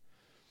it.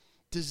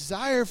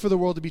 Desire for the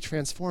world to be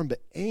transformed,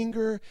 but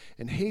anger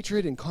and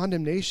hatred and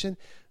condemnation,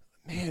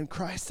 man,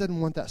 Christ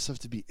doesn't want that stuff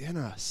to be in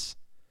us.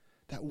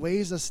 That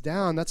weighs us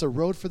down. That's a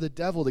road for the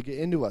devil to get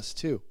into us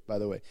too, by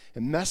the way,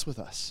 and mess with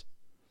us.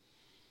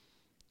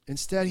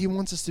 Instead, He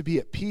wants us to be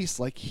at peace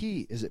like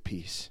He is at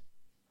peace.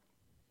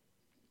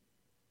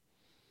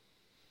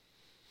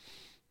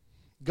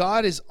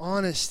 God is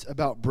honest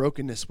about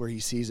brokenness where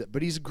He sees it,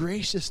 but He's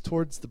gracious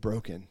towards the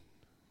broken.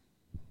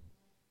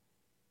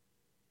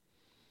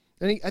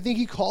 And I think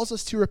He calls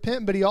us to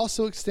repent, but He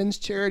also extends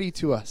charity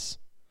to us.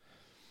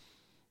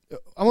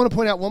 I want to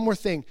point out one more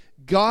thing.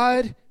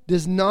 God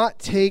does not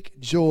take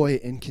joy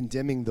in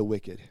condemning the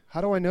wicked. How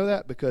do I know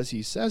that? Because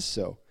He says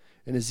so.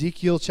 In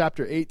Ezekiel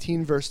chapter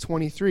 18, verse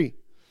 23,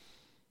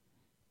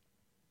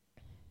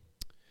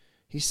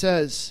 He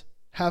says,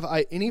 "Have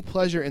I any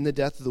pleasure in the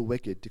death of the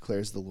wicked,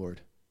 declares the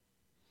Lord,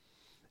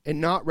 and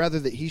not rather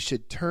that he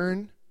should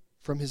turn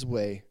from his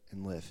way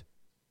and live."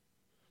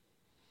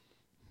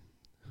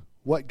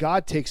 What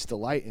God takes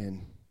delight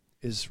in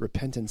is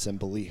repentance and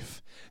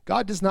belief.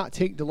 God does not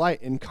take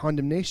delight in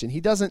condemnation.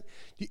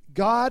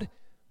 God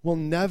will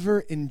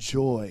never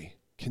enjoy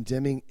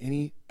condemning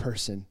any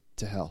person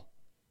to hell.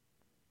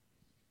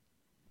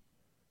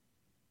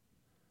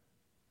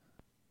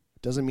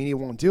 Doesn't mean He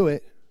won't do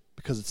it,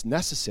 because it's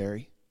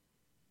necessary.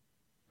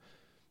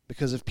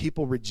 Because if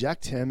people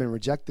reject Him and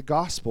reject the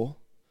gospel,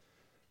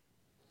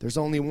 there's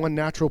only one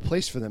natural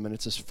place for them, and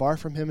it's as far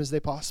from Him as they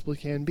possibly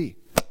can be.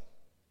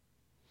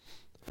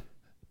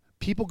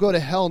 people go to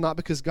hell not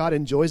because God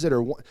enjoys it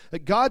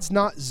God's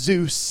not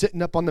Zeus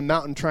sitting up on the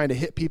mountain trying to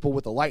hit people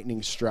with a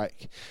lightning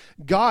strike.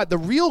 God, the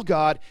real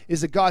God,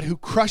 is a God who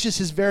crushes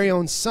his very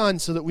own son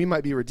so that we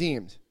might be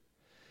redeemed.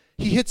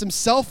 He hits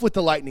himself with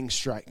the lightning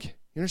strike.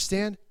 You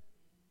understand?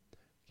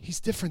 He's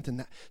different than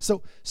that.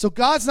 So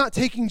God's not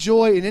taking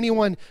joy in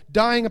anyone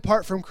dying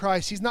apart from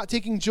Christ. He's not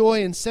taking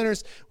joy in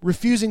sinners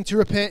refusing to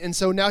repent, and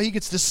so now he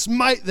gets to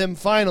smite them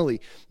finally.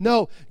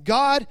 No,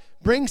 God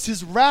brings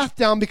his wrath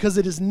down because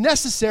it is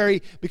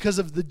necessary because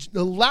of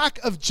the lack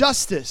of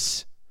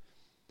justice.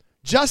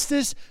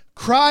 Justice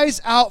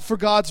cries out for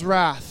God's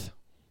wrath.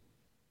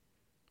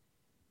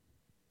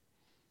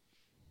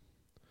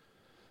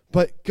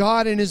 But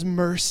God in his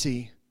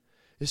mercy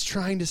is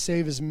trying to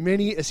save as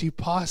many as he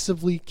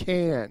possibly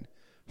can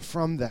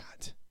from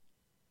that.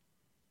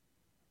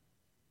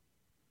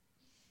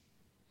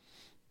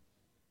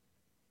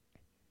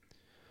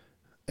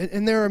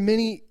 And there are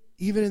many,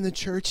 even in the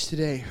church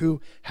today, who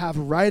have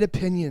right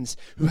opinions,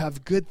 who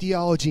have good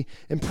theology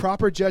and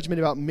proper judgment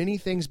about many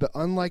things, but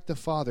unlike the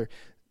Father,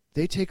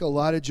 they take a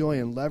lot of joy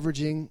in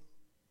leveraging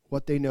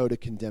what they know to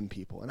condemn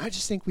people. And I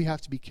just think we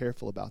have to be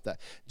careful about that.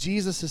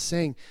 Jesus is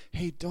saying,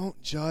 hey,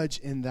 don't judge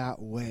in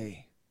that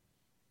way.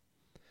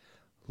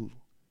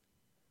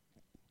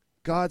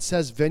 God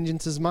says,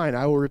 vengeance is mine,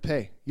 I will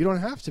repay. You don't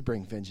have to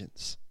bring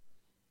vengeance.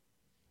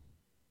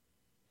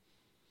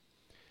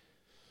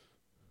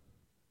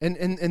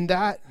 And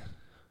that,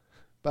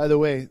 by the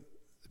way,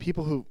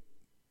 people who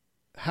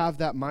have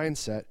that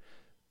mindset,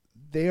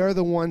 they are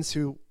the ones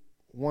who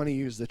want to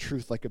use the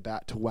truth like a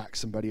bat to whack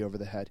somebody over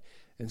the head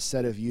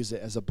instead of use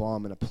it as a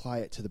balm and apply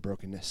it to the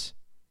brokenness.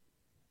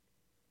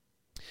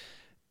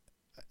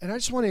 And I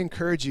just want to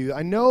encourage you.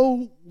 I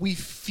know we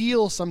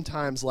feel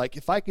sometimes like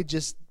if I could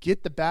just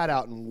get the bat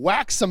out and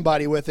whack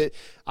somebody with it,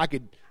 I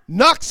could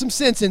knock some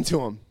sense into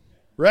them,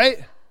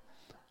 right?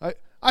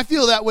 I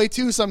feel that way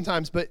too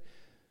sometimes, but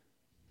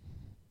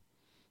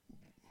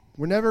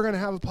we're never going to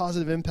have a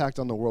positive impact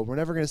on the world. We're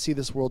never going to see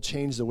this world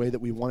change the way that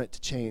we want it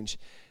to change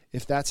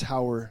if that's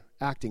how we're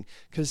acting.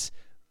 Because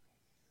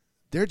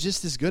they're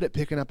just as good at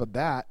picking up a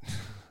bat.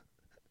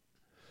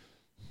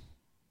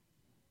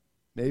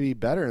 Maybe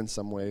better in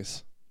some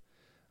ways.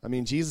 I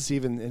mean, Jesus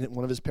even in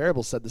one of his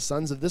parables said the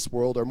sons of this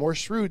world are more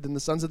shrewd than the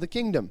sons of the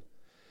kingdom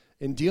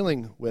in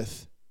dealing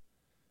with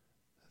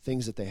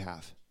things that they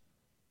have.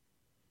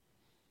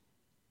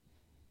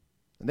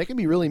 And they can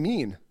be really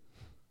mean.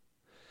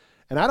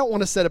 And I don't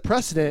want to set a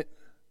precedent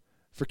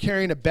for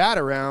carrying a bat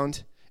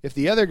around if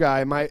the other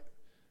guy might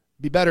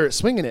be better at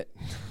swinging it.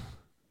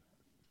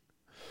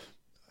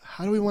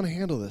 How do we want to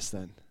handle this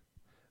then?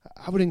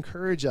 I would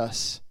encourage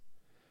us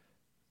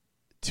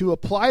to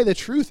apply the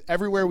truth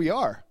everywhere we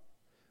are,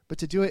 but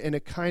to do it in a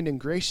kind and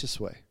gracious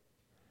way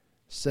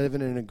instead of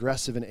in an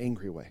aggressive and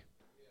angry way.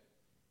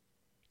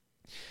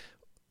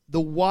 The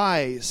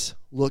wise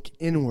look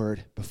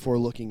inward before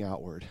looking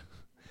outward.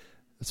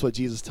 That's what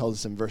Jesus tells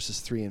us in verses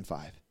 3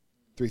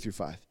 through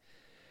 5.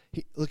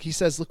 He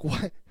says, look,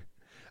 why?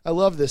 I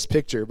love this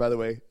picture, by the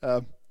way.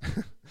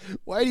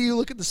 Why do you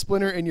look at the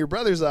splinter in your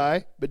brother's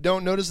eye, but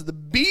don't notice the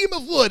beam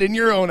of wood in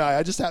your own eye?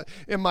 I just have,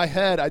 in my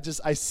head,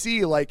 I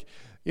see like,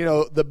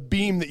 the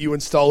beam that you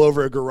install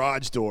over a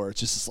garage door.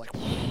 It's just like,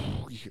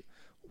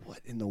 what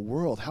in the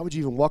world? How would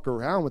you even walk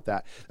around with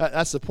that?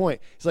 That's the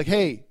point. It's like,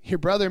 hey, your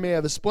brother may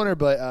have a splinter,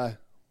 but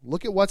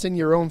look at what's in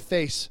your own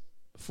face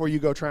before you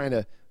go trying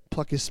to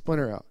pluck his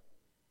splinter out.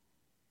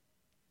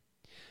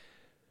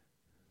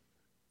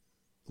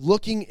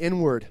 Looking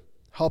inward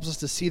helps us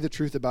to see the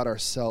truth about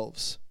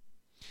ourselves.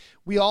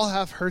 We all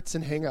have hurts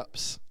and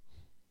hang-ups.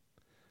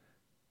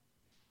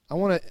 I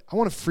want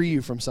to free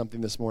you from something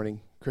this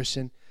morning,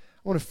 Christian.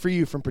 I want to free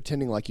you from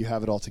pretending like you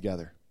have it all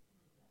together.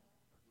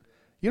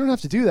 You don't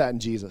have to do that in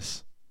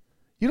Jesus.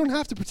 You don't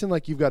have to pretend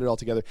like you've got it all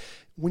together.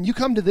 When you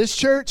come to this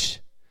church,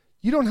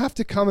 you don't have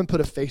to come and put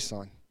a face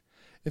on.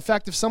 In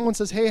fact, if someone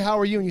says, hey, how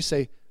are you? And you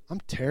say, I'm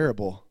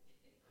terrible.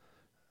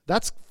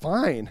 That's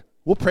fine.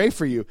 We'll pray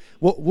for you.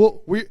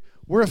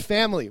 We're a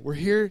family. We're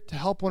here to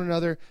help one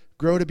another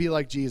grow to be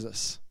like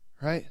Jesus,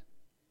 right?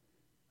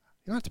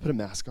 You don't have to put a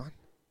mask on.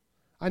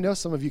 I know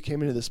some of you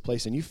came into this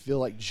place and you feel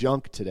like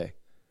junk today.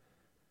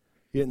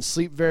 You didn't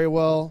sleep very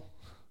well.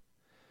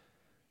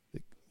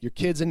 Your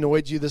kids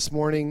annoyed you this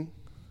morning.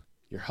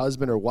 Your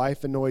husband or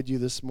wife annoyed you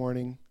this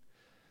morning.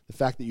 The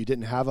fact that you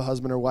didn't have a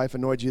husband or wife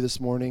annoyed you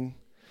this morning.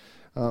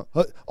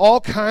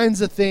 All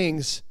kinds of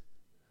things.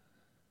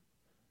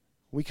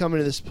 We come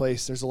into this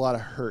place, there's a lot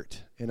of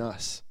hurt in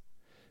us.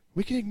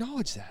 We can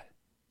acknowledge that.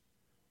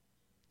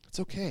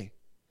 It's okay.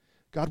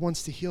 God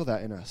wants to heal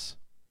that in us.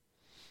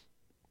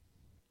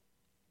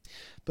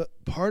 But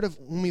part of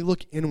when we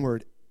look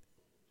inward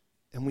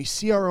and we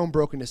see our own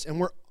brokenness and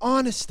we're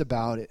honest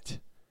about it,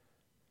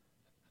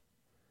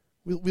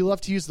 we love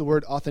to use the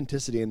word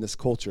authenticity in this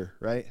culture,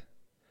 right?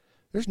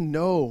 There's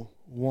no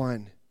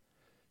one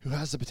who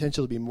has the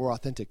potential to be more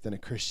authentic than a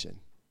Christian.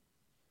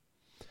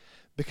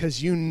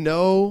 Because you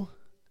know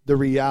the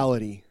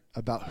reality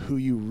about who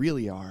you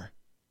really are.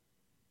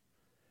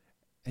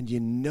 and you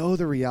know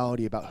the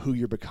reality about who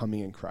you're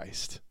becoming in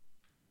Christ.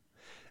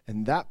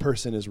 And that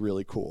person is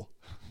really cool.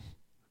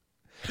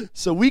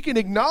 So we can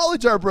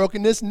acknowledge our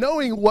brokenness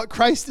knowing what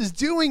Christ is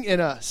doing in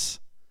us.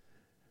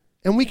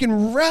 And we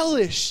can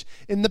relish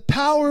in the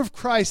power of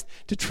Christ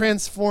to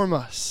transform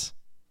us.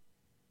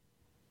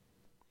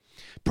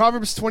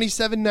 Proverbs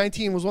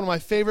 27:19 was one of my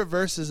favorite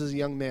verses as a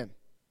young man.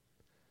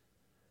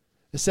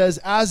 It says,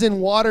 as in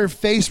water,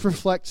 face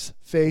reflects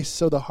face,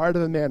 so the heart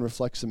of a man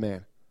reflects a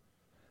man.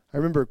 I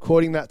remember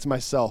quoting that to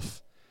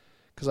myself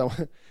because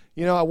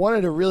I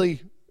wanted to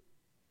really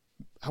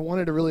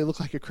look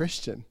like a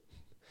Christian.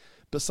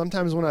 But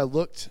sometimes when I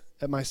looked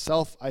at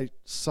myself, I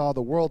saw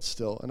the world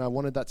still, and I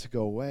wanted that to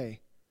go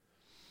away.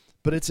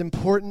 But it's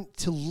important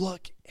to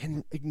look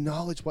and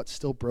acknowledge what's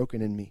still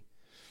broken in me.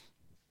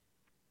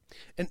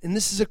 And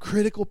this is a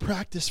critical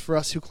practice for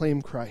us who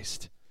claim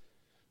Christ.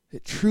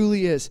 It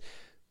truly is.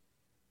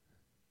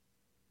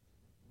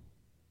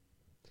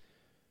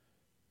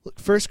 Look,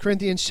 1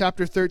 Corinthians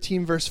chapter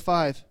 13, verse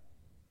 5.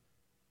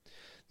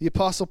 The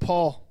Apostle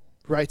Paul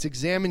writes,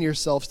 examine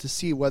yourselves to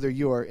see whether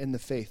you are in the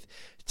faith.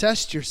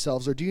 Test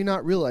yourselves, or do you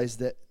not realize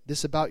that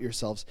this about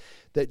yourselves,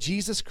 that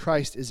Jesus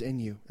Christ is in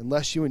you,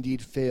 unless you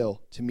indeed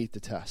fail to meet the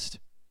test.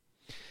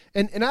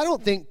 And I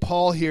don't think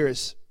Paul here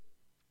is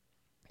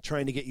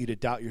trying to get you to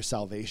doubt your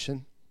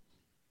salvation.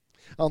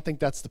 I don't think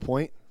that's the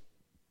point.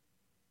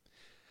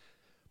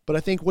 But I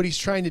think what he's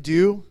trying to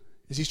do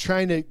is he's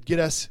trying to get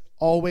us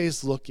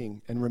always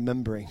looking and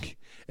remembering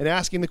and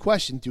asking the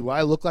question, do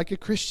I look like a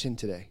Christian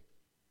today?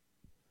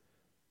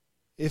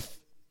 If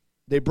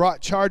they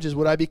brought charges,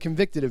 would I be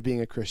convicted of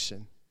being a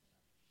Christian?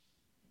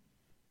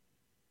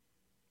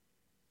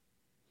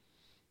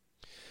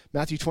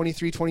 Matthew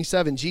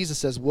 23:27, Jesus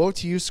says, woe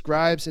to you,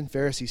 scribes and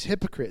Pharisees,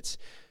 hypocrites,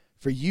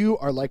 for you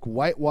are like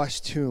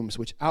whitewashed tombs,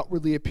 which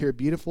outwardly appear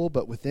beautiful,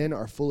 but within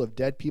are full of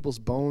dead people's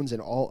bones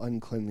and all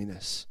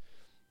uncleanliness.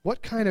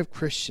 What kind of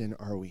Christian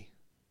are we?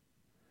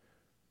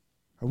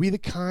 Are we the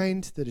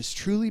kind that is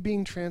truly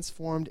being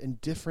transformed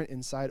and different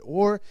inside?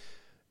 Or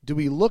do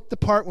we look the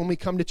part when we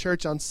come to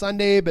church on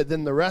Sunday, but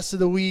then the rest of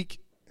the week,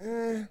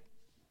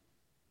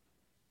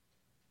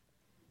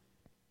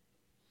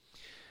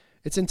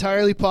 It's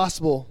entirely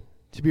possible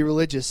to be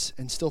religious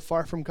and still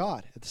far from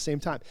God at the same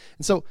time.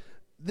 And so,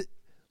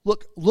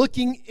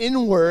 looking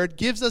inward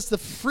gives us the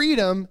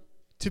freedom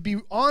to be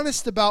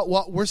honest about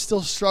what we're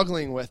still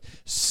struggling with,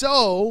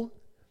 so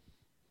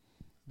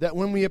that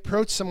when we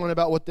approach someone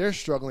about what they're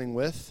struggling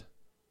with,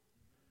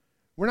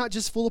 we're not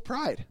just full of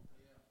pride.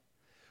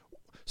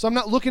 So I'm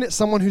not looking at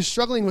someone who's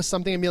struggling with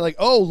something and be like,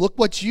 oh, look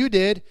what you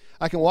did.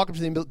 I can walk up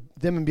to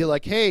them and be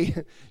like, hey,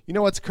 you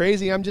know what's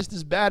crazy? I'm just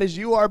as bad as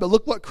you are, but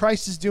look what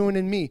Christ is doing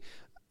in me.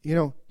 You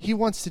know, he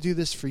wants to do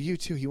this for you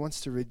too. He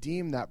wants to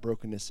redeem that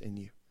brokenness in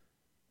you.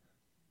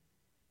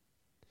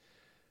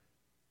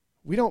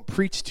 We don't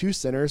preach to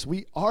sinners.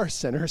 We are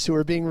sinners who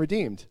are being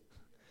redeemed.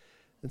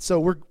 And so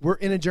we're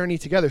in a journey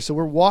together. So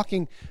we're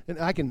walking, and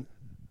I can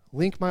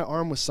link my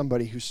arm with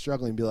somebody who's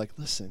struggling and be like,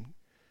 listen,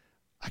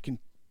 I can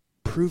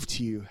prove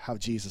to you how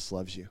Jesus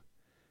loves you,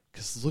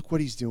 because look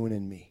what he's doing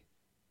in me.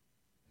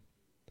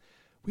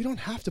 We don't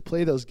have to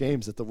play those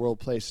games that the world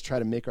plays to try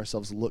to make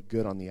ourselves look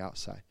good on the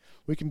outside.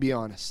 We can be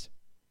honest.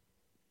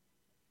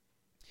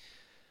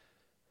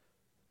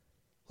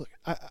 Look,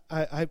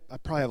 I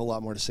probably have a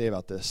lot more to say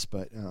about this,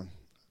 but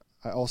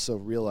I also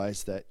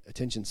realize that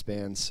attention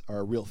spans are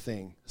a real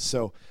thing.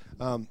 So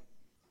I'm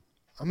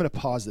going to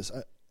pause this.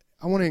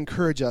 I want to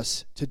encourage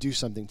us to do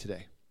something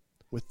today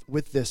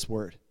with this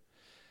word.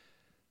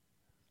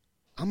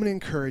 I'm going to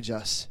encourage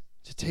us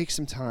to take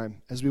some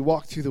time as we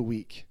walk through the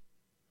week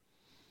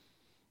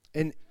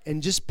and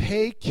just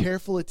pay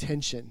careful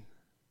attention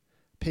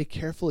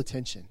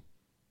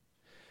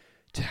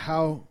to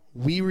how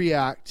we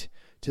react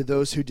to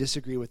those who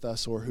disagree with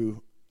us or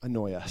who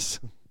annoy us.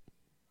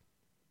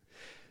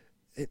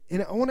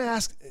 And I want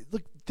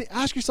to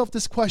ask yourself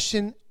this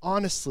question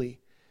honestly.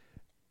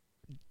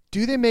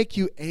 Do they make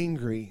you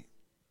angry?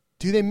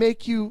 Do they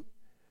make you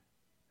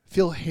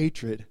feel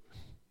hatred?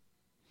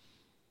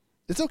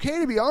 It's okay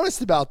to be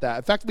honest about that.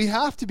 In fact, we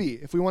have to be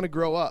if we want to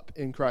grow up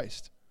in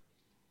Christ.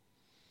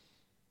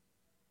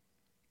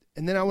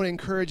 And then I want to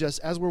encourage us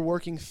as we're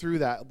working through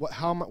that, what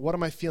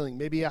am I feeling?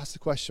 Maybe ask the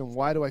question,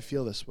 why do I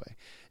feel this way?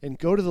 And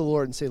go to the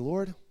Lord and say,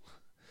 Lord,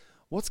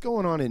 what's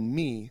going on in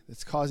me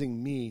that's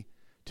causing me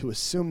to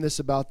assume this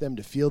about them,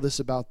 to feel this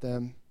about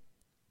them?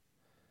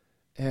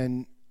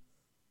 And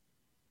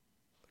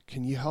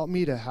can you help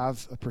me to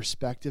have a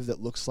perspective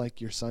that looks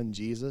like your son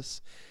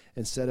Jesus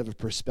instead of a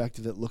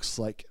perspective that looks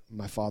like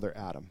my father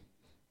Adam?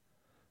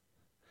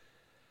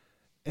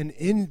 And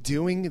in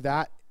doing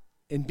that,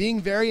 and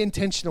being very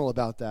intentional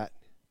about that,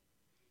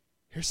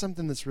 here's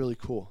something that's really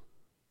cool.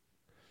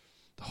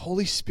 The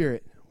Holy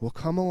Spirit will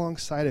come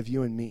alongside of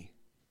you and me,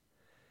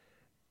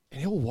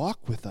 and he'll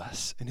walk with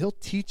us, and he'll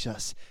teach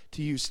us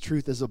to use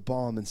truth as a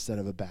balm instead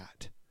of a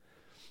bat.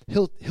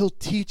 He'll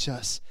teach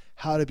us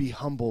how to be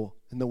humble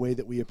in the way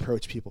that we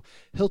approach people.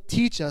 He'll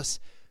teach us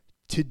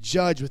to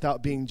judge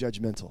without being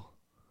judgmental.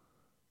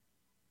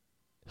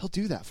 He'll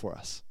do that for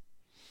us.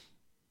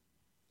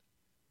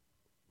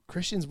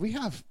 Christians, we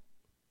have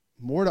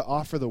more to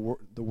offer the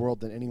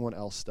world than anyone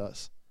else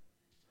does.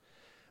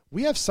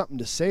 We have something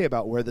to say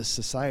about where this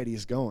society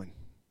is going.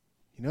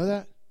 You know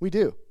that? We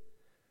do.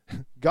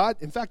 God,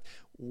 in fact,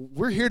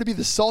 we're here to be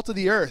the salt of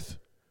the earth,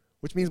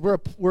 which means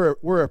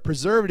we're a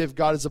preservative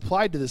God has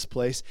applied to this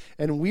place,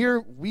 and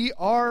we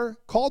are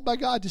called by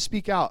God to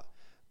speak out,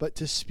 but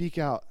to speak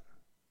out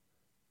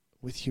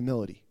with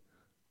humility,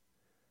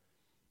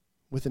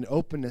 with an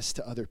openness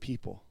to other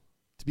people,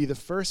 to be the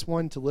first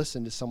one to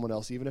listen to someone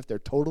else, even if they're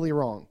totally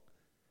wrong.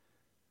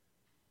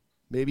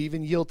 Maybe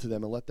even yield to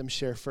them and let them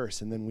share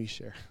first, and then we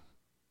share.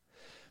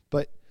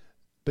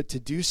 But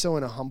to do so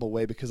in a humble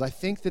way, because I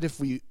think that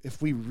if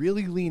we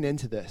really lean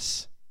into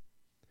this,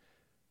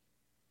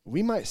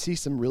 we might see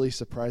some really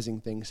surprising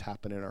things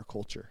happen in our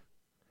culture.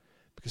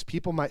 Because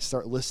people might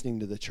start listening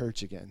to the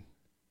church again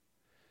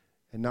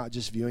and not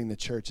just viewing the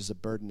church as a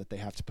burden that they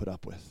have to put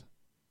up with.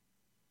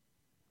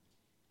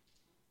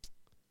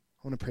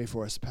 I want to pray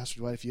for us.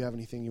 Pastor Dwight, if you have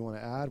anything you want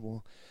to add,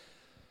 well,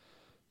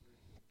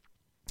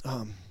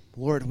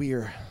 Lord, we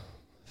are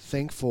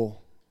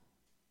thankful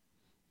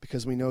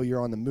because we know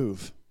you're on the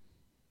move.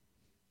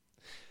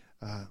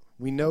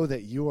 We know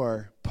that you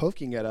are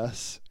poking at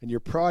us and you're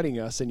prodding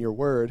us in your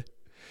word,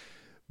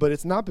 but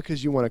it's not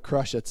because you want to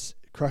crush us.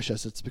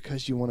 It's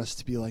because you want us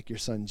to be like your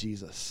son,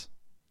 Jesus.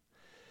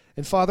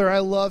 And Father, I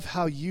love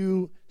how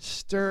you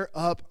stir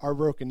up our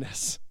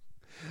brokenness.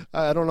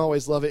 I don't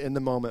always love it in the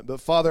moment, but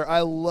Father,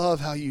 I love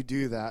how you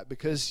do that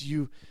because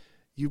you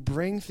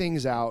bring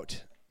things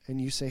out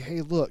and you say, hey,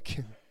 look,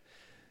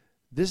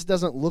 this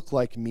doesn't look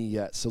like me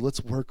yet, so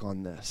let's work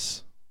on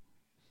this.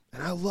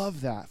 And I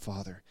love that,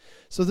 Father.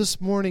 So this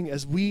morning,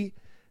 as we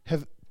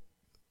have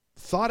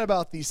thought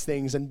about these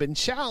things and been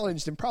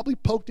challenged and probably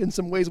poked in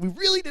some ways we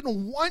really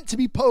didn't want to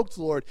be poked,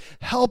 Lord,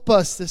 help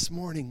us this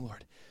morning,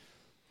 Lord,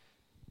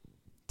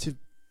 to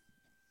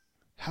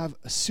have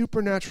a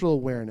supernatural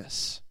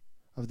awareness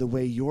of the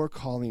way you're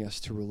calling us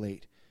to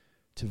relate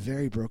to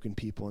very broken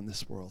people in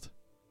this world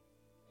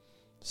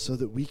so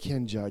that we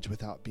can judge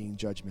without being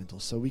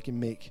judgmental, so we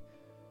can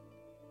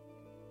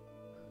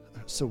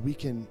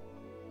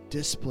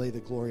display the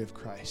glory of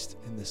Christ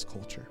in this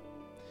culture.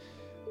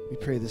 We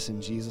pray this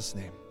in Jesus'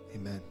 name.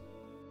 Amen.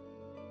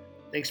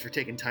 Thanks for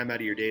taking time out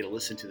of your day to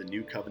listen to the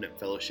New Covenant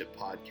Fellowship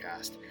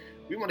podcast.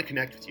 We want to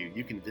connect with you.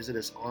 You can visit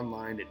us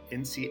online at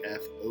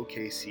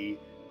ncfokc.org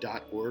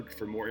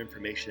for more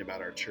information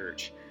about our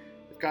church.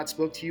 If God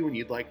spoke to you and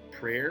you'd like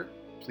prayer,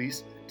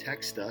 please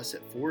text us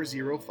at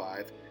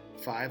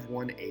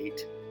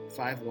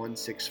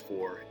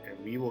 405-518-5164,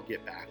 and we will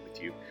get back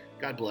with you.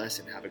 God bless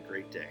and have a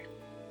great day.